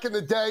 back in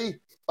the day,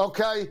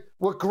 okay,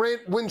 with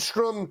Grant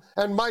Windstrom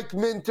and Mike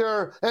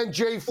Minter and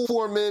Jay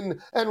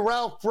Foreman and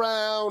Ralph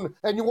Brown,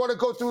 and you want to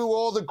go through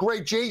all the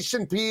great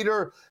Jason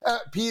Peters,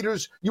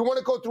 you want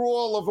to go through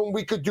all of them,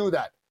 we could do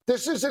that.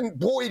 This isn't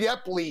Boyd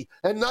Epley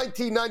in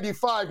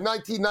 1995,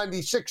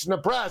 1996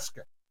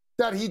 Nebraska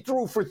that he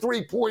threw for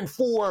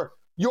 3.4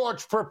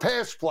 yards per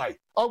pass play.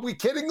 Are we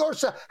kidding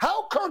ourselves?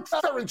 How Kirk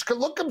Ferentz can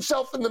look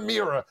himself in the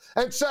mirror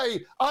and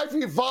say, I've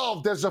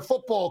evolved as a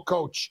football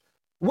coach.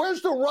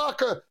 Where's the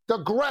rock of the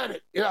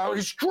granite?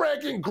 He's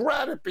dragging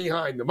granite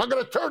behind him. I'm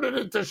going to turn it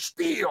into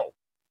steel.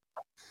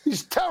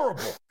 He's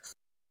terrible.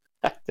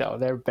 No,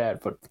 they're bad.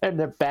 And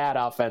they're bad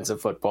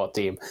offensive football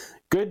team.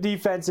 Good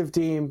defensive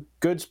team,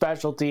 good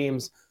special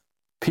teams,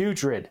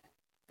 putrid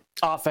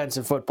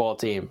offensive football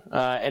team.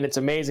 And it's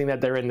amazing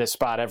that they're in this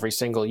spot every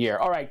single year.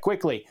 All right,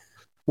 quickly.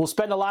 We'll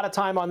spend a lot of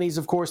time on these,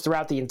 of course,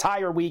 throughout the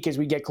entire week as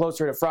we get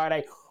closer to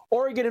Friday.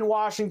 Oregon and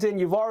Washington,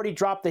 you've already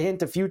dropped the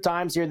hint a few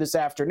times here this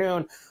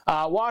afternoon.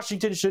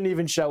 Washington shouldn't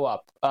even show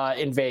up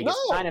in Vegas.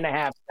 No.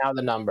 9.5 is now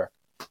the number.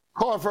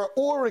 Carver,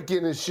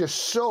 Oregon is just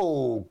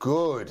so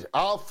good.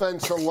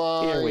 Offensive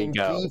line,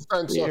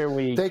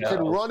 defensive. They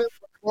can run it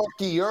with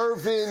Rocky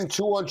Irvin,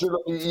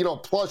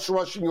 200, plus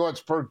rushing yards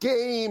per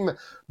game.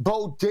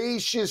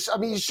 Bodacious. I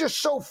mean, he's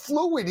just so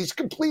fluid. He's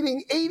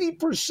completing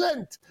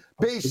 80%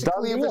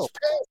 basically of his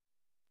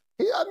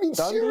pass. I mean,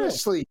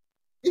 seriously.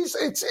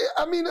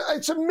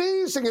 It's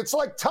amazing. It's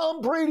like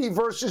Tom Brady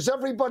versus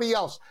everybody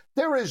else.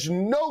 There is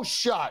no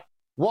shot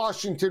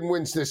Washington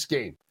wins this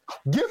game.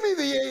 Give me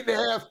the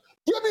 8.5.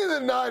 Give me the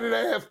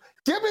 9.5.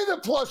 Give me the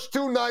plus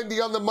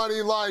 290 on the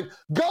money line.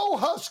 Go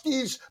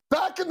Huskies.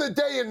 Back in the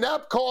day in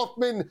Knapp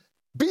Kaufman,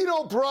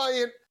 Beto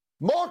Bryant,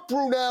 Mark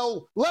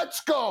Brunell.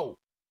 Let's go.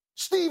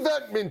 Steve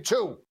Entman,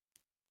 too.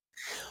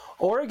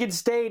 Oregon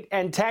State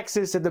and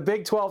Texas at the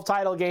Big 12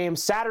 title game.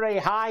 Saturday,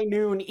 high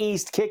noon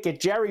East kick at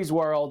Jerry's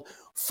World.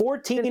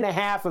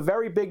 14.5, a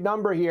very big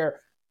number here.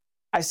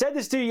 I said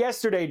this to you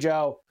yesterday,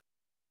 Joe.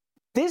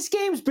 This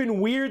game's been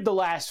weird the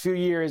last few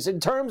years in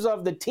terms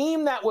of the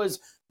team that was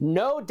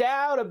no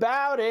doubt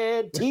about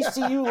it.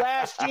 TCU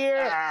last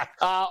year,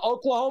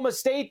 Oklahoma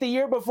State the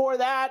year before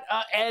that,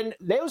 and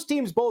those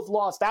teams both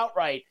lost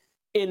outright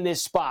in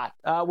this spot.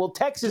 Will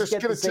Texas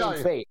get the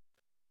same fate?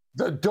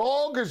 The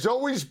dog is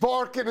always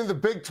barking in the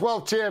Big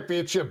 12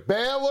 championship.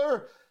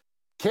 Baylor,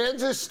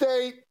 Kansas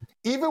State,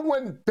 even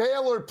when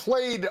Baylor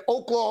played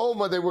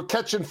Oklahoma, they were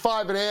catching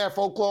 5.5.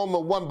 Oklahoma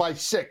won by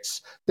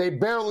 6. They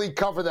barely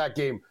cover that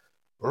game.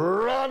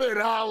 Run it,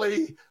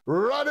 Ollie.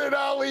 Run it,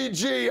 Ollie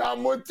G.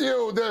 I'm with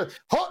you.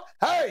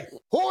 Hey,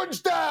 horns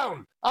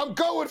down. I'm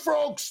going for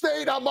Oak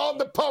State. I'm on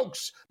the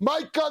pokes.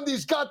 Mike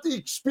Gundy's got the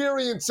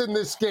experience in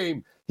this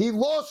game. He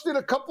lost it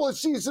a couple of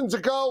seasons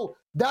ago.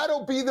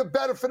 That'll be the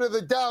benefit of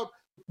the doubt.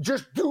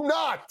 Just do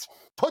not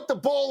put the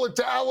ball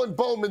into Alan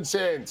Bowman's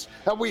hands,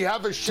 and we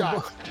have a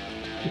shot.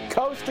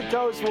 Coast to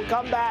Coast will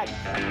come back.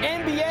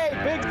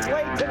 NBA Big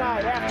Slate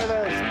tonight after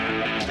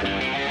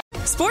this.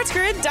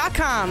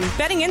 SportsGrid.com.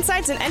 Betting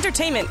insights and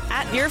entertainment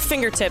at your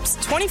fingertips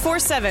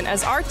 24/7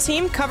 as our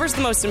team covers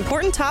the most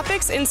important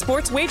topics in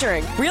sports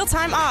wagering.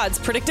 Real-time odds,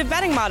 predictive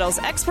betting models,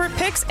 expert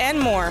picks, and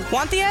more.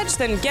 Want the edge?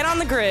 Then get on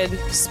the grid.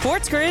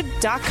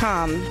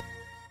 SportsGrid.com.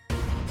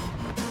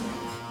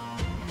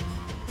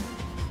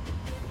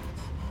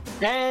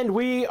 And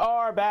we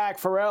are back,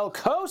 Ferrall,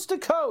 Coast to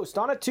Coast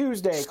on a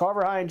Tuesday.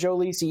 Carver High and Joe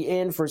Lisi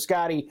in for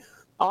Scotty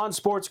on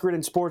Sports Grid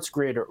and Sports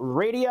Grid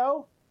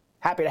Radio.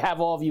 Happy to have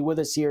all of you with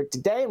us here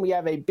today. And we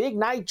have a big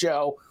night,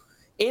 Joe,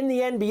 in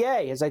the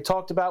NBA. As I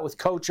talked about with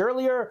Coach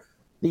earlier,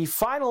 the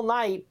final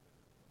night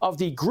of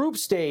the group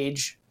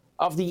stage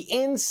of the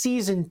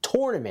in-season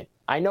tournament.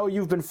 I know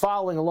you've been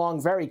following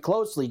along very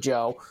closely,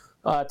 Joe,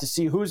 to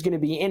see who's going to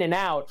be in and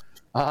out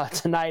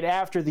tonight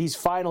after these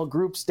final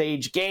group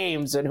stage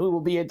games and who will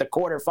be at the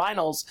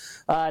quarterfinals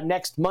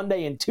next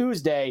Monday and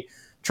Tuesday,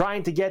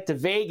 trying to get to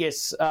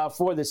Vegas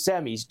for the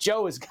semis.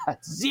 Joe has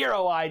got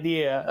zero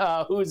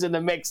idea who's in the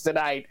mix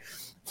tonight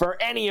for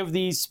any of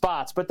these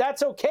spots. But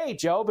that's okay,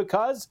 Joe,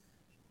 because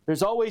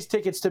there's always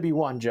tickets to be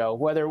won, Joe,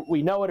 whether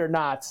we know it or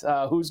not,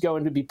 who's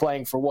going to be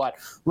playing for what.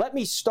 Let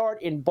me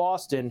start in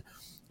Boston,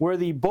 where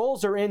the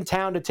Bulls are in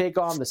town to take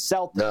on the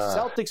Celtics.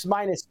 Celtics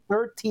minus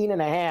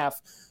 13.5.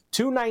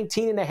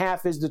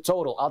 219.5 is the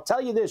total. I'll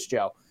tell you this,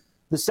 Joe.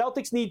 The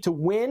Celtics need to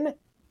win,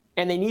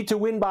 and they need to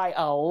win by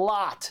a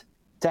lot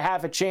to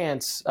have a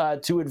chance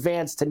to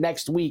advance to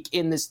next week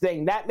in this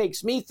thing. That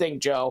makes me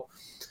think, Joe,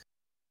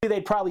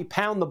 they'd probably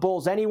pound the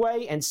Bulls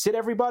anyway and sit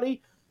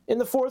everybody in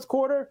the fourth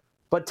quarter.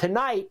 But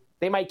tonight,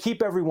 they might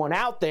keep everyone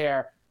out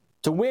there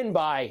to win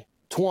by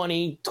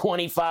 20,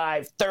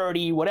 25,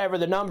 30, whatever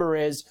the number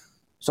is.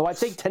 So I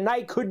think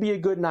tonight could be a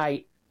good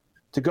night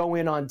to go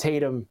in on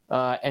Tatum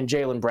and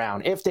Jaylen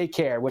Brown, if they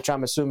care, which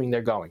I'm assuming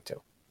they're going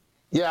to.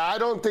 Yeah, I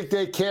don't think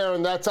they care,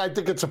 and I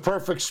think it's a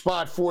perfect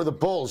spot for the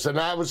Bulls. And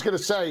I was going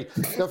to say,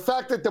 the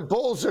fact that the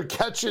Bulls are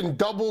catching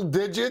double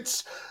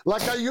digits,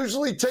 like I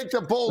usually take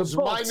the Bulls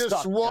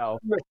 -1,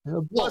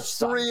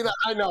 +3.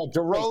 I know,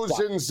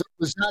 DeRozan's,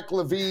 Zach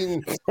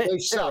LaVine, they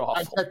suck.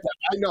 I get that.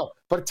 I know.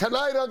 But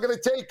tonight I'm going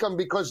to take them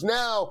because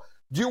now,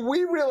 do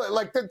we really,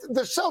 like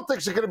the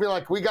Celtics are going to be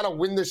like, we got to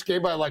win this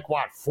game by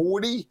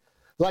 40?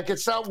 Like,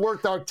 it's not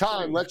worth our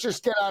time. Let's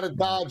just get out of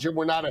Dodge, and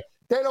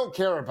they don't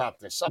care about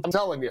this. I'm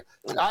telling you.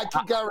 I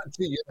can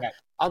guarantee you that.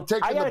 I'm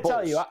taking the Bulls. I got to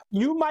tell you,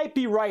 you might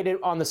be right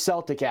on the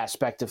Celtic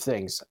aspect of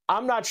things.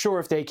 I'm not sure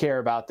if they care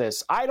about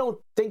this. I don't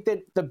think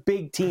that the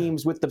big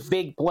teams with the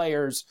big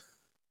players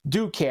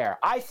do care.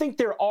 I think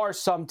there are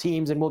some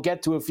teams, and we'll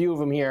get to a few of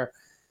them here,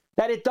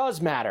 that it does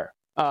matter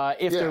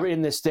if they're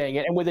in this thing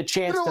and with a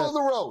chance to on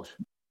the road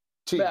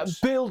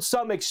build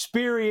some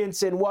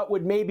experience in what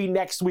would maybe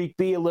next week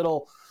be a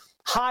little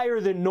higher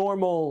than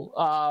normal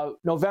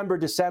November,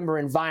 December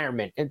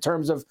environment in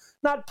terms of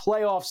not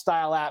playoff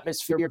style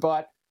atmosphere,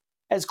 but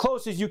as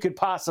close as you could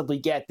possibly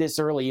get this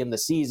early in the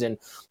season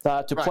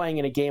to playing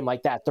in a game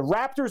like that. The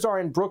Raptors are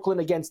in Brooklyn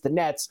against the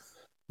Nets.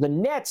 The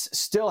Nets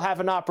still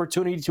have an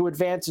opportunity to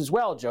advance as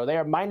well, Joe. They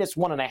are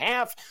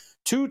 -1.5.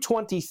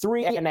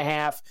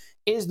 223.5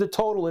 is the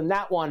total in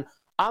that one.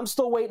 I'm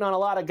still waiting on a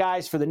lot of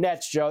guys for the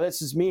Nets, Joe.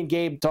 This is me and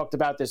Gabe talked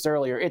about this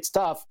earlier. It's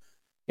tough.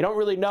 You don't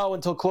really know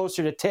until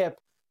closer to tip.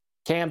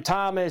 Cam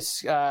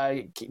Thomas,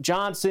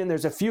 Johnson,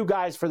 there's a few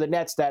guys for the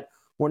Nets that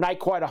we're not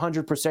quite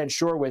 100%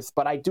 sure with,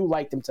 but I do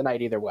like them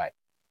tonight either way.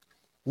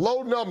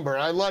 Low number.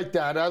 I like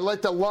that. I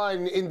let the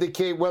line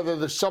indicate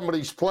whether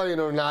somebody's playing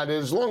or not.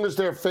 As long as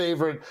they're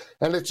favored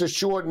and it's a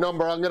short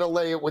number, I'm going to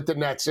lay it with the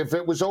Nets. If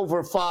it was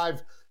over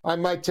 5, I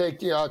might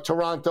take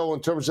Toronto in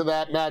terms of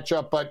that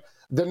matchup. But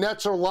the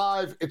Nets are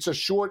live. It's a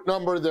short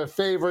number. They're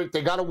favored.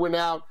 They got to win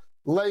out.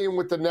 Laying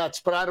with the Nets,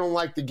 but I don't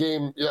like the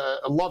game.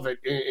 I love it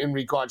in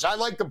regards. I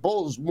like the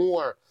Bulls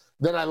more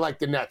than I like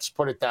the Nets,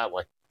 put it that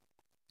way.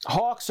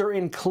 Hawks are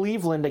in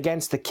Cleveland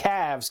against the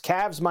Cavs.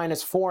 Cavs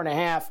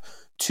 -4.5.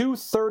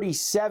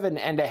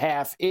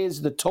 237.5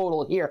 is the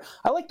total here.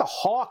 I like the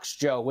Hawks,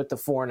 Joe, with the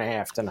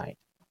 4.5 tonight.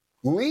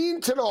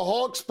 Lean to the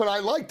Hawks, but I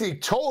like the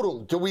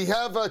total. Do we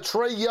have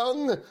Trae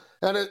Young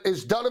and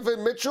is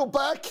Donovan Mitchell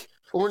back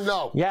or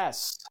no?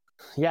 Yes.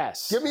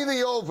 Give me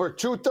the over,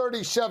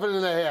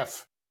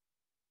 237.5.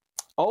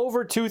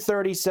 Over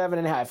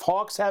 237.5.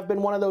 Hawks have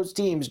been one of those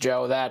teams,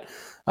 Joe, that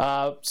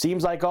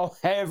seems like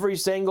every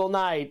single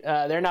night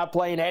they're not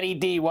playing any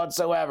D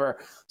whatsoever.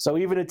 So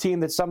even a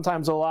team that's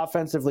sometimes a little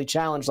offensively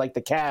challenged like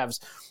the Cavs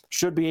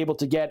should be able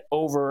to get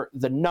over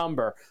the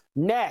number.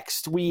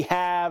 Next, we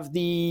have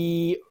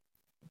the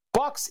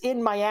Bucks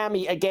in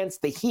Miami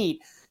against the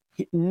Heat.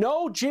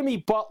 No Jimmy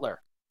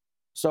Butler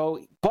So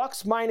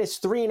Bucks minus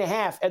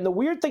 3.5. And the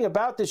weird thing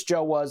about this,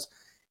 Joe, was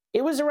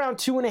it was around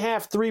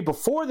 2.5, 3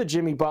 before the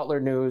Jimmy Butler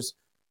news.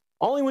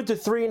 Only went to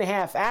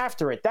 3.5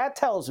 after it. That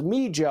tells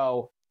me,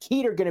 Joe,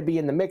 Heat are going to be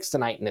in the mix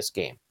tonight in this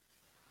game.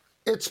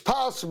 It's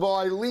possible.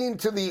 I lean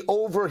to the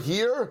over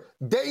here.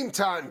 Dame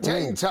time.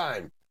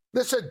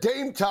 This is a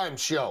Dame time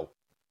show.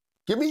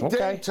 Give me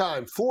Dame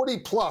time,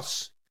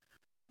 40+.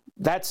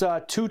 That's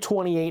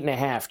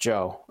 228.5,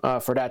 Joe,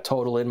 for that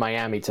total in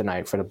Miami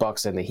tonight for the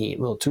Bucks and the Heat.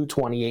 A little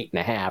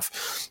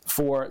 228.5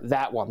 for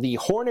that one. The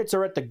Hornets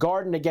are at the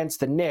Garden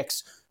against the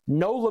Knicks.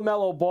 No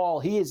LaMelo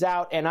Ball. He is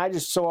out, and I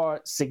just saw a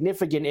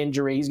significant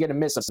injury. He's going to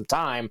miss some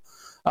time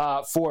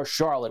for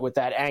Charlotte with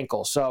that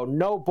ankle. So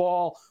no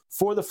Ball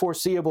for the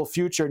foreseeable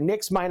future.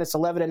 Knicks minus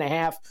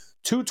 11.5,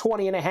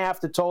 220.5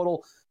 the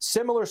total.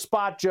 Similar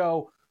spot,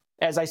 Joe,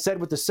 as I said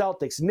with the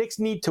Celtics. Knicks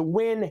need to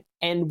win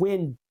and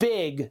win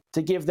big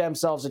to give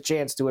themselves a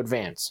chance to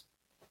advance.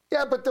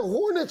 Yeah, but the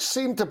Hornets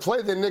seem to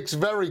play the Knicks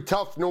very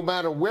tough no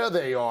matter where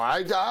they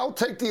are. I'll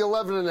take the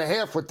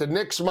 11.5 with the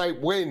Knicks might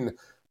win.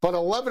 But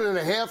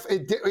 11.5,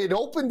 it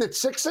opened at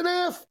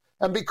 6.5,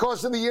 and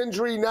because of the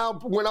injury now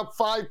went up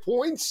 5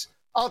 points.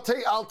 I'll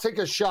take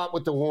a shot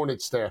with the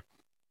Hornets there.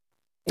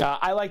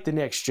 I like the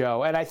Knicks,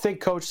 Joe, and I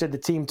think Coach said the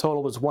team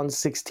total was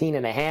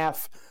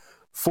 116.5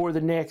 for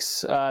the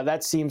Knicks.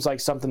 That seems like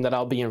something that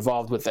I'll be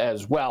involved with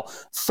as well.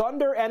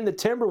 Thunder and the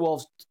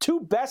Timberwolves,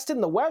 two best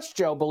in the West,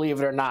 Joe, believe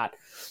it or not,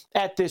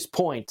 at this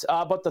point.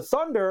 But the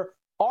Thunder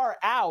are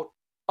out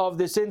of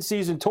this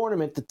in-season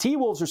tournament. The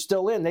T-Wolves are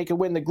still in. They could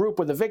win the group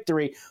with a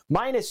victory.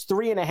 Minus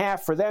 3.5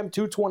 for them,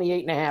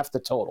 228.5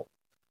 the total.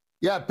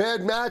 Yeah,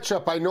 bad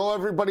matchup. I know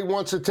everybody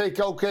wants to take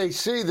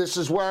OKC. This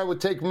is where I would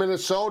take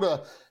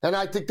Minnesota, and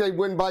I think they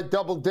win by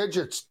double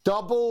digits.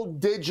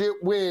 Double-digit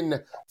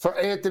win for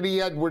Anthony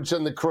Edwards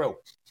and the crew.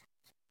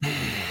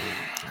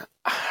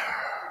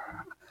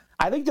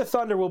 I think the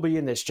Thunder will be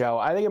in this, Joe.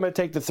 I think I'm going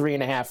to take the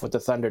 3.5 with the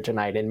Thunder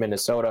tonight in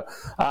Minnesota.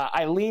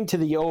 I lean to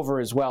the over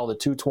as well, the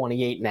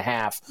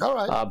 228.5. All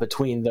right.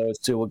 Between those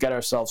two. We'll get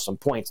ourselves some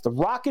points. The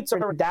Rockets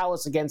are in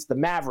Dallas against the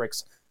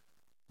Mavericks.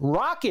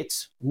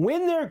 Rockets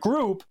win their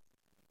group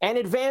and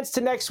advance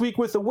to next week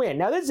with a win.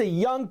 Now, this is a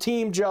young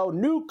team, Joe,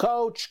 new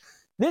coach.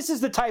 This is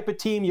the type of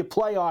team you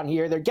play on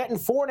here. They're getting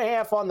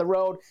 4.5 on the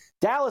road.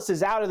 Dallas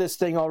is out of this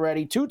thing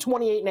already.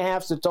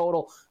 228.5 is the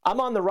total.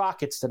 I'm on the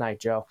Rockets tonight,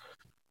 Joe.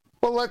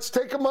 Well, let's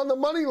take them on the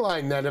money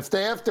line then. If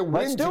they have to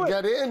win to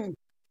get in,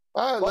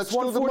 all right, let's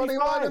do the money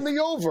line and the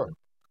over.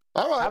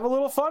 All right. Have a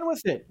little fun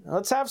with it.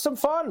 Let's have some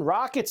fun.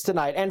 Rockets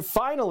tonight. And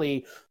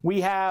finally,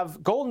 we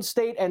have Golden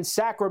State and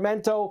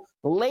Sacramento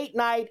late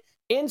night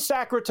in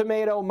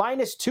Sacramento,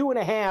 minus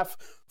 2.5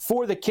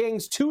 for the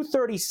Kings,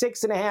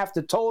 236.5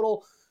 the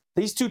total.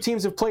 These two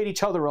teams have played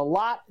each other a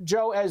lot,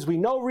 Joe, as we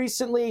know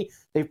recently.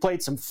 They've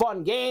played some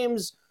fun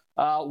games,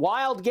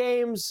 wild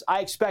games.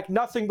 I expect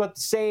nothing but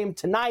the same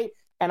tonight.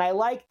 And I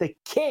like the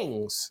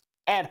Kings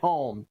at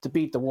home to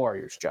beat the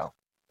Warriors, Joe.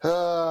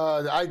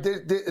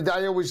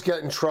 I always get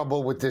in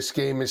trouble with this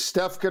game. Is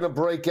Steph going to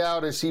break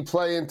out? Is he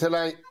playing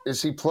tonight?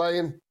 Is he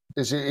playing?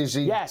 Is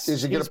he? Yes,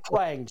 is he he's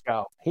playing,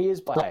 Joe. He is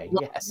playing.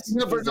 No, yes, you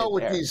never know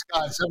with these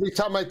guys. Every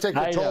time I take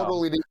a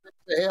total, he takes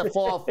a half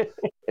off.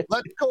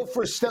 Let's go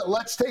for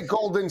let's take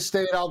Golden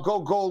State. I'll go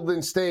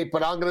Golden State,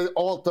 but I'm going to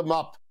alt them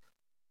up.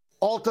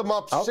 Alt them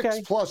up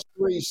 6+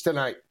 threes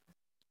tonight.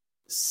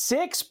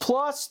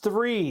 6+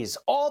 threes,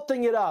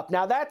 alting it up.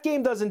 Now, that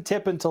game doesn't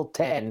tip until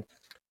 10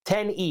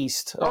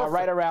 East,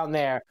 right around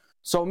there.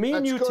 So me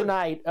and you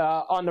tonight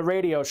on the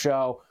radio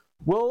show,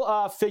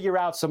 we'll figure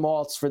out some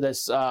alts for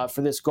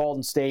this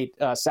Golden State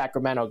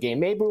Sacramento game.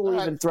 Maybe we'll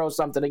even throw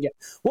something again.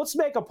 Let's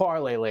make a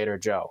parlay later,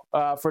 Joe,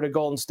 for the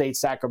Golden State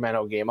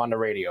Sacramento game on the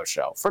radio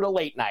show for the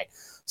late night.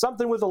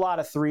 Something with a lot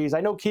of threes.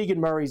 I know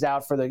Keegan Murray's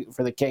out for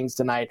the Kings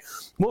tonight.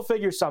 We'll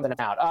figure something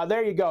out.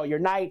 There you go. Your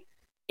night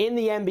in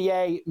the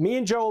NBA. Me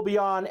and Joe will be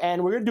on,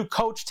 and we're going to do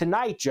Coach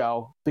tonight,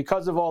 Joe,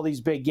 because of all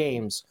these big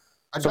games.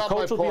 So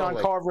Coach will be on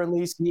Carver and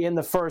Lisi in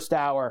the first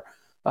hour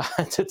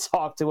to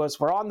talk to us.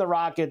 We're on the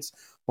Rockets.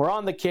 We're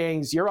on the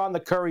Kings. You're on the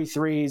Curry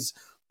threes.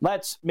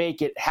 Let's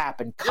make it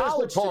happen.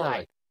 College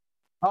tonight.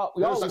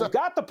 We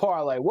got the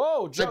parlay.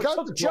 Whoa, Joe. It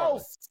took Joe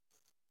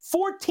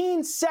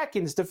 14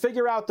 seconds to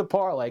figure out the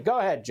parlay. Go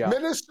ahead, Joe.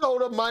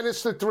 Minnesota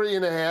minus the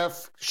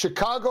 3.5.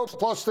 Chicago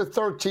plus the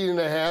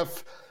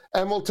 13.5.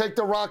 And we'll take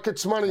the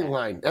Rockets money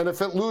line. And if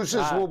it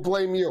loses, we'll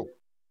blame you.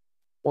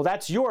 Well,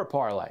 that's your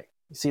parlay.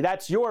 See,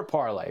 that's your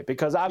parlay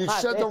because I'm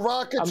not. You said the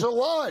Rockets are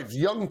live,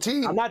 young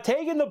team. I'm not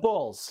taking the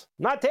Bulls.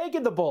 I'm not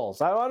taking the Bulls.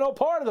 I want no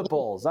part of the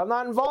Bulls. I'm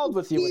not involved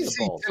with you with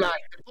the Bulls.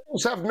 Tonight. The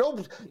Bulls have no.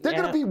 They're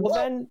going to be in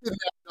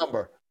that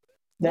number.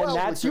 Then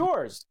that's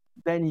yours.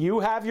 Then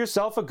you have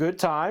yourself a good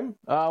time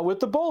with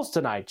the Bulls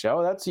tonight,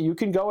 Joe. You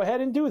can go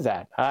ahead and do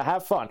that.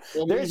 Have fun.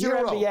 There's your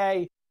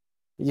NBA.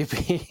 You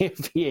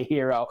be a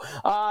hero.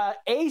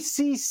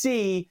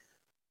 ACC,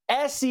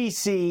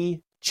 SEC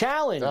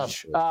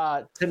challenge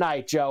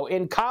tonight, Joe,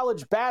 in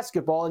college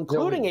basketball,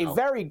 including a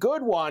very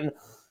good one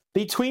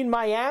between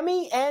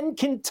Miami and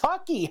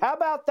Kentucky. How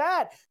about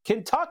that?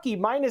 Kentucky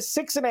minus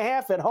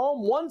 6.5 at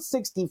home,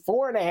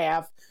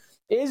 164.5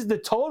 is the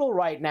total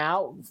right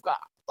now.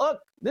 Look,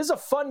 this is a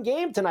fun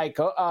game tonight,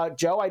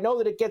 Joe. I know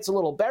that it gets a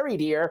little buried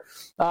here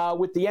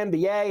with the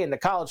NBA and the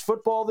college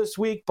football this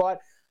week,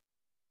 but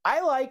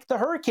I like the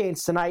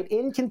Hurricanes tonight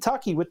in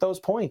Kentucky with those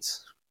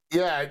points.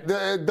 Yeah,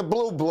 the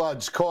Blue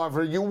Bloods,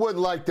 Carver, you would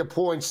like the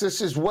points.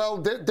 This is,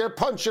 they're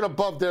punching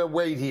above their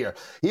weight here.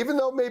 Even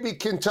though maybe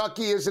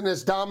Kentucky isn't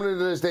as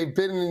dominant as they've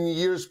been in the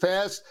years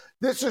past,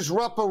 this is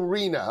Rupp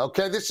Arena,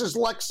 okay? This is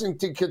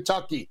Lexington,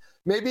 Kentucky.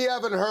 Maybe you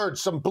haven't heard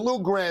some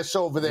bluegrass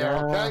over there,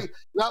 okay?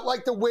 Not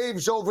like the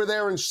waves over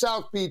there in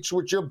South Beach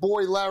with your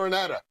boy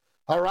Larinetta,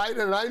 all right?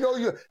 And I know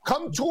you,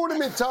 come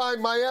tournament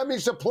time,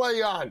 Miami's a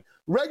play on.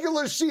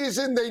 Regular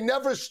season, they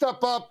never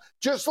step up,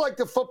 just like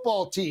the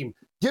football team.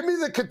 Give me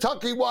the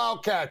Kentucky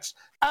Wildcats.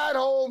 At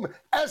home,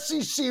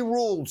 SEC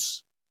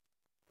rules.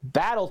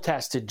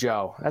 Battle-tested,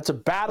 Joe. That's a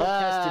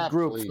battle-tested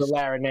group for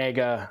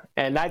Larinaga.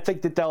 And I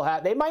think that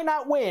they might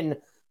not win,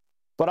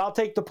 but I'll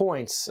take the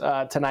points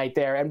tonight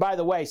there. And by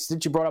the way,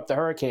 since you brought up the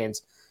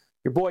Hurricanes,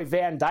 your boy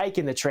Van Dyke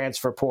in the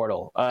transfer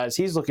portal, as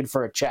he's looking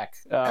for a check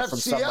from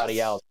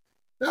somebody else.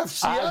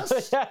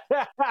 FCS?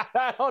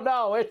 I don't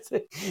know.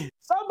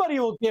 Somebody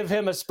will give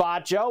him a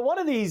spot, Joe. One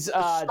of these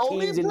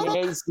teams in the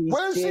ACC.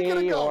 Where's he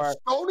going to go?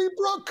 Stony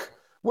Brook?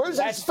 Where's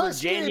that's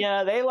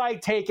Virginia. They like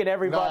taking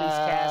everybody's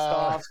cast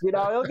off. You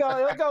know,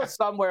 he'll go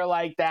somewhere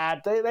like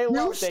that. They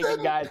love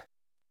taking guys.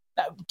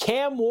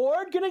 Cam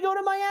Ward going to go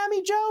to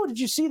Miami, Joe? Did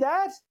you see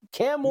that?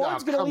 Cam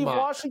Ward's going to leave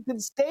Washington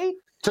State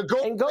to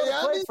go to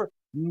play for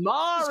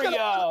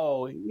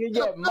Mario. You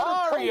get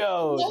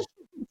Mario.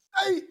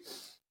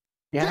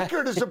 Yeah.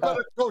 Dickert is a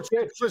better coach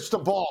than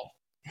Cristobal.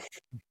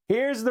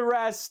 Here's the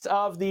rest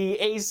of the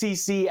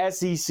ACC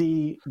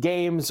SEC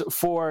games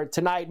for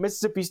tonight.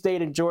 Mississippi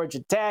State and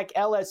Georgia Tech,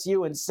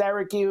 LSU and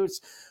Syracuse,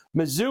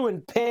 Mizzou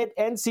and Pitt,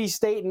 NC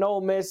State and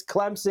Ole Miss,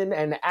 Clemson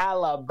and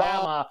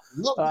Alabama,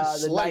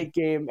 the night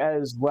game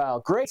as well.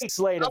 Great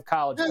slate of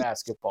college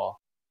basketball.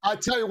 I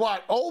tell you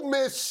what, Ole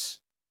Miss,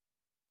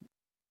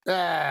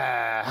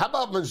 how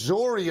about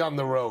Missouri on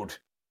the road?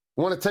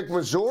 You want to take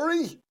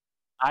Missouri?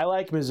 I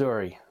like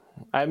Missouri.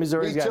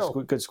 Missouri's got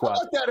a good squad.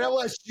 How about that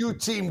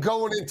LSU team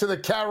going into the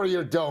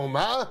Carrier Dome,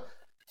 huh?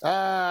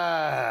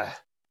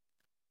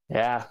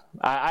 Yeah,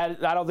 I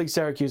don't think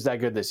Syracuse is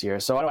that good this year,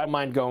 so I don't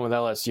mind going with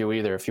LSU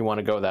either if you want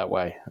to go that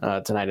way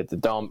tonight at the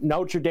Dome.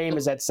 Notre Dame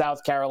is at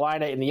South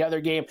Carolina in the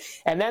other game.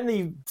 And then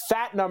the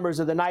fat numbers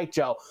of the night,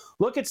 Joe.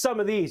 Look at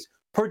some of these.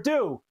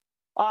 Purdue,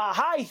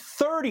 high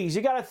 30s.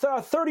 You got a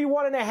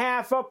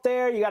 31.5 up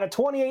there. You got a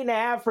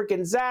 28.5 for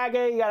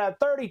Gonzaga. You got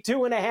a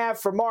 32.5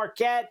 for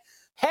Marquette.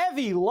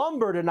 Heavy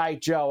lumber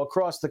tonight, Joe,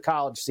 across the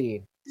college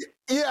scene.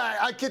 Yeah,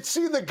 I could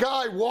see the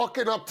guy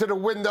walking up to the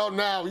window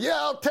now. Yeah,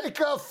 I'll take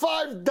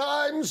 5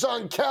 dimes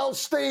on Cal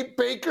State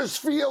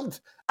Bakersfield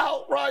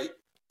outright,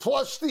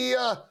 plus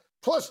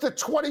the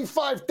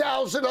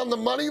 25,000 on the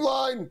money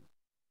line.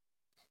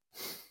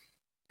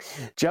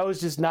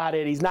 Joe's just not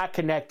in. He's not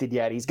connected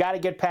yet. He's got to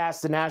get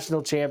past the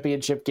national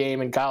championship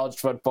game in college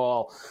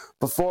football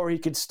before he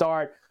could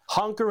start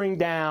hunkering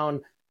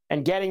down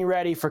and getting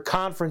ready for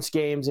conference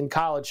games in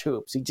college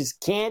hoops. He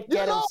just can't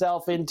get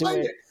himself into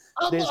it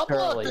this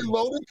early. I'm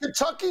loaded.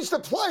 Kentucky's the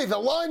play. The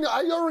line,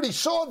 I already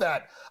saw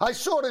that. I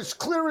saw it as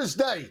clear as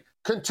day.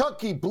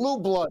 Kentucky, Blue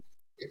Blood,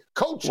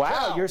 Coach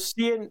Cal. You're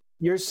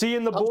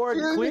seeing the board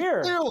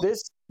clear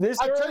this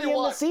early in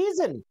the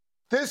season.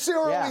 This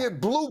early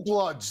at Blue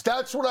Bloods,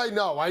 that's what I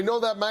know. I know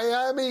that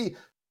Miami,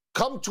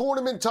 come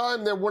tournament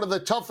time, they're one of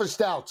the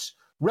toughest outs.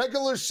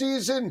 Regular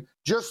season,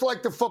 just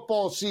like the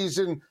football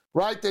season,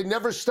 right? They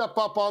never step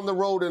up on the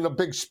road in a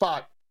big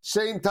spot.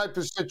 Same type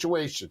of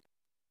situation.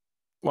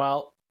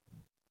 Well,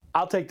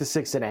 I'll take the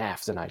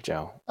 6.5 tonight,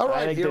 Joe. All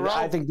right, I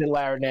think that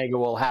Larinaga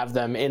will have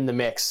them in the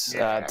mix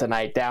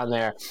tonight down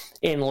there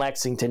in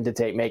Lexington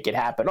to make it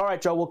happen. All right,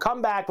 Joe, we'll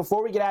come back.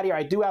 Before we get out of here,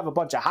 I do have a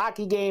bunch of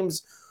hockey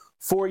games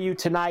for you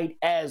tonight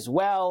as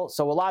well.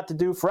 So a lot to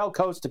do. Ferrall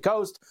Coast to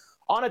Coast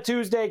on a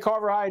Tuesday.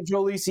 Carver High and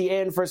Joe Lisi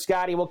in for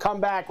Scotty. We'll come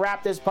back,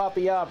 wrap this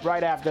puppy up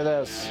right after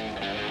this.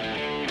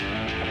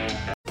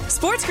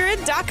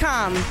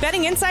 SportsGrid.com.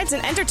 Betting insights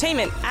and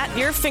entertainment at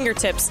your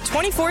fingertips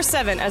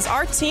 24/7 as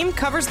our team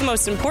covers the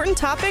most important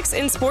topics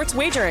in sports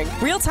wagering.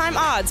 Real-time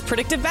odds,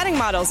 predictive betting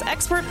models,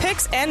 expert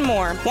picks, and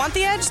more. Want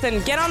the edge?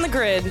 Then get on the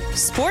grid.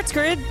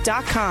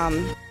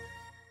 SportsGrid.com.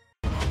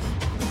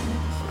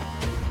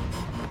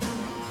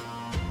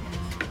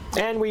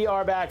 And we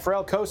are back.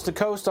 Ferrall Coast to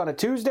Coast on a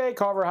Tuesday.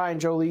 Carver High and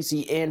Joe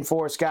Lisi in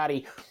for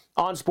Scotty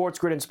on Sports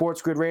Grid and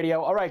Sports Grid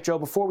Radio. All right, Joe,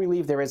 before we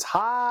leave, there is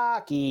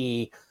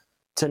hockey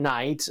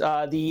tonight.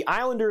 The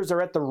Islanders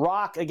are at the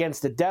Rock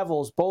against the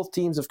Devils. Both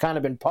teams have kind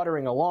of been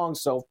puttering along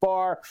so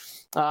far.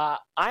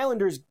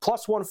 Islanders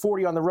plus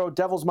 140 on the road.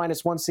 Devils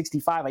minus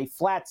 165. A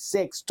flat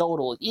 6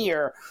 total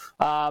here.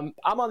 I'm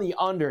on the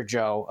under,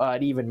 Joe,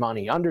 at even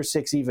money. Under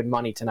 6 even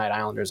money tonight,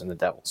 Islanders and the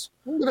Devils.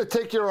 I'm going to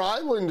take your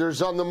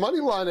Islanders on the money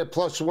line at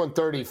plus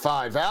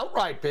 135.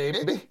 Outright,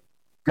 baby.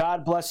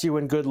 God bless you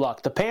and good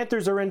luck. The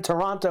Panthers are in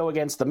Toronto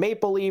against the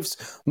Maple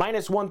Leafs,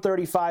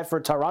 -135 for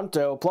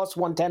Toronto,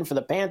 +110 for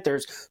the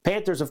Panthers.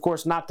 Panthers, of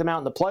course, knocked them out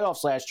in the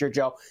playoffs last year,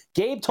 Joe.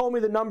 Gabe told me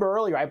the number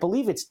earlier. I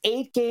believe it's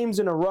 8 games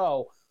in a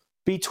row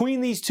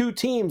between these two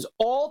teams,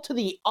 all to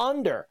the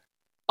under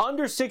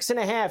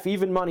 6.5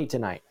 even money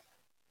tonight.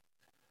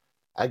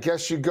 I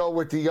guess you go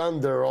with the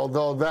under,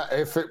 although that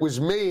if it was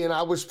me and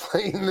I was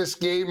playing this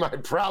game, I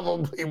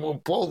probably will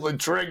pull the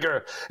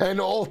trigger and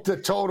alt the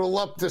total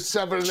up to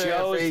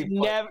 7.5,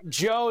 8.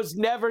 Joe's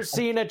never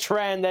seen a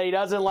trend that he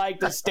doesn't like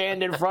to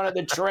stand in front of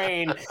the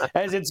train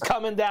as it's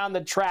coming down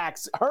the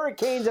tracks.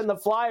 Hurricanes and the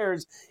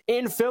Flyers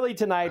in Philly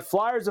tonight.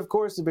 Flyers, of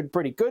course, have been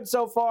pretty good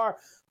so far.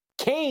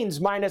 Canes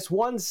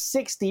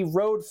 -160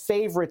 road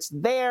favorites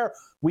there.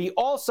 We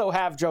also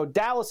have, Joe,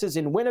 Dallas is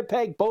in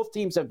Winnipeg. Both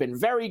teams have been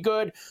very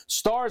good.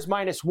 Stars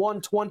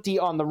 -120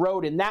 on the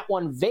road in that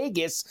one.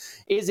 Vegas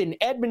is in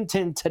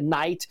Edmonton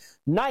tonight.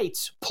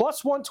 Knights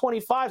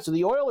 +125. So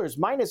the Oilers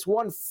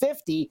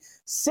 -150.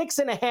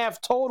 6.5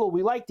 total.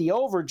 We like the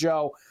over,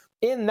 Joe,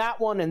 in that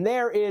one. And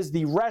there is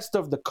the rest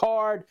of the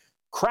card.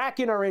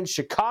 Kraken are in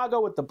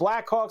Chicago with the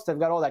Blackhawks. They've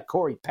got all that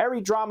Corey Perry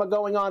drama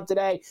going on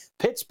today.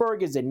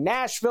 Pittsburgh is in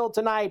Nashville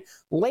tonight.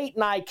 Late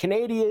night,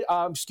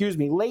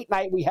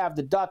 we have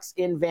the Ducks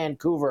in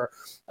Vancouver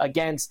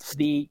against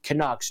the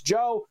Canucks.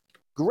 Joe,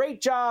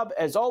 great job.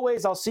 As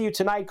always, I'll see you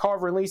tonight,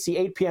 Carver and Lisi,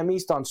 8 p.m.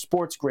 East on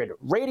Sports Grid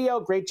Radio.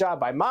 Great job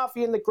by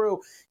Mafia and the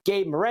crew.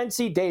 Gabe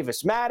Morency,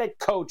 Davis Maddock,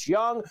 Coach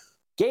Young.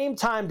 Game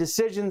Time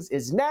Decisions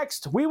is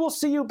next. We will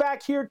see you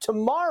back here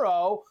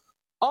tomorrow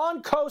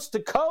on Coast to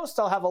Coast.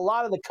 I'll have a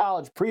lot of the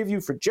college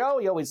preview for Joe.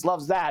 He always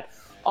loves that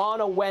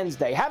on a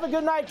Wednesday. Have a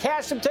good night.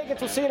 Cash some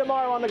tickets. We'll see you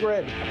tomorrow on the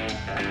Grid.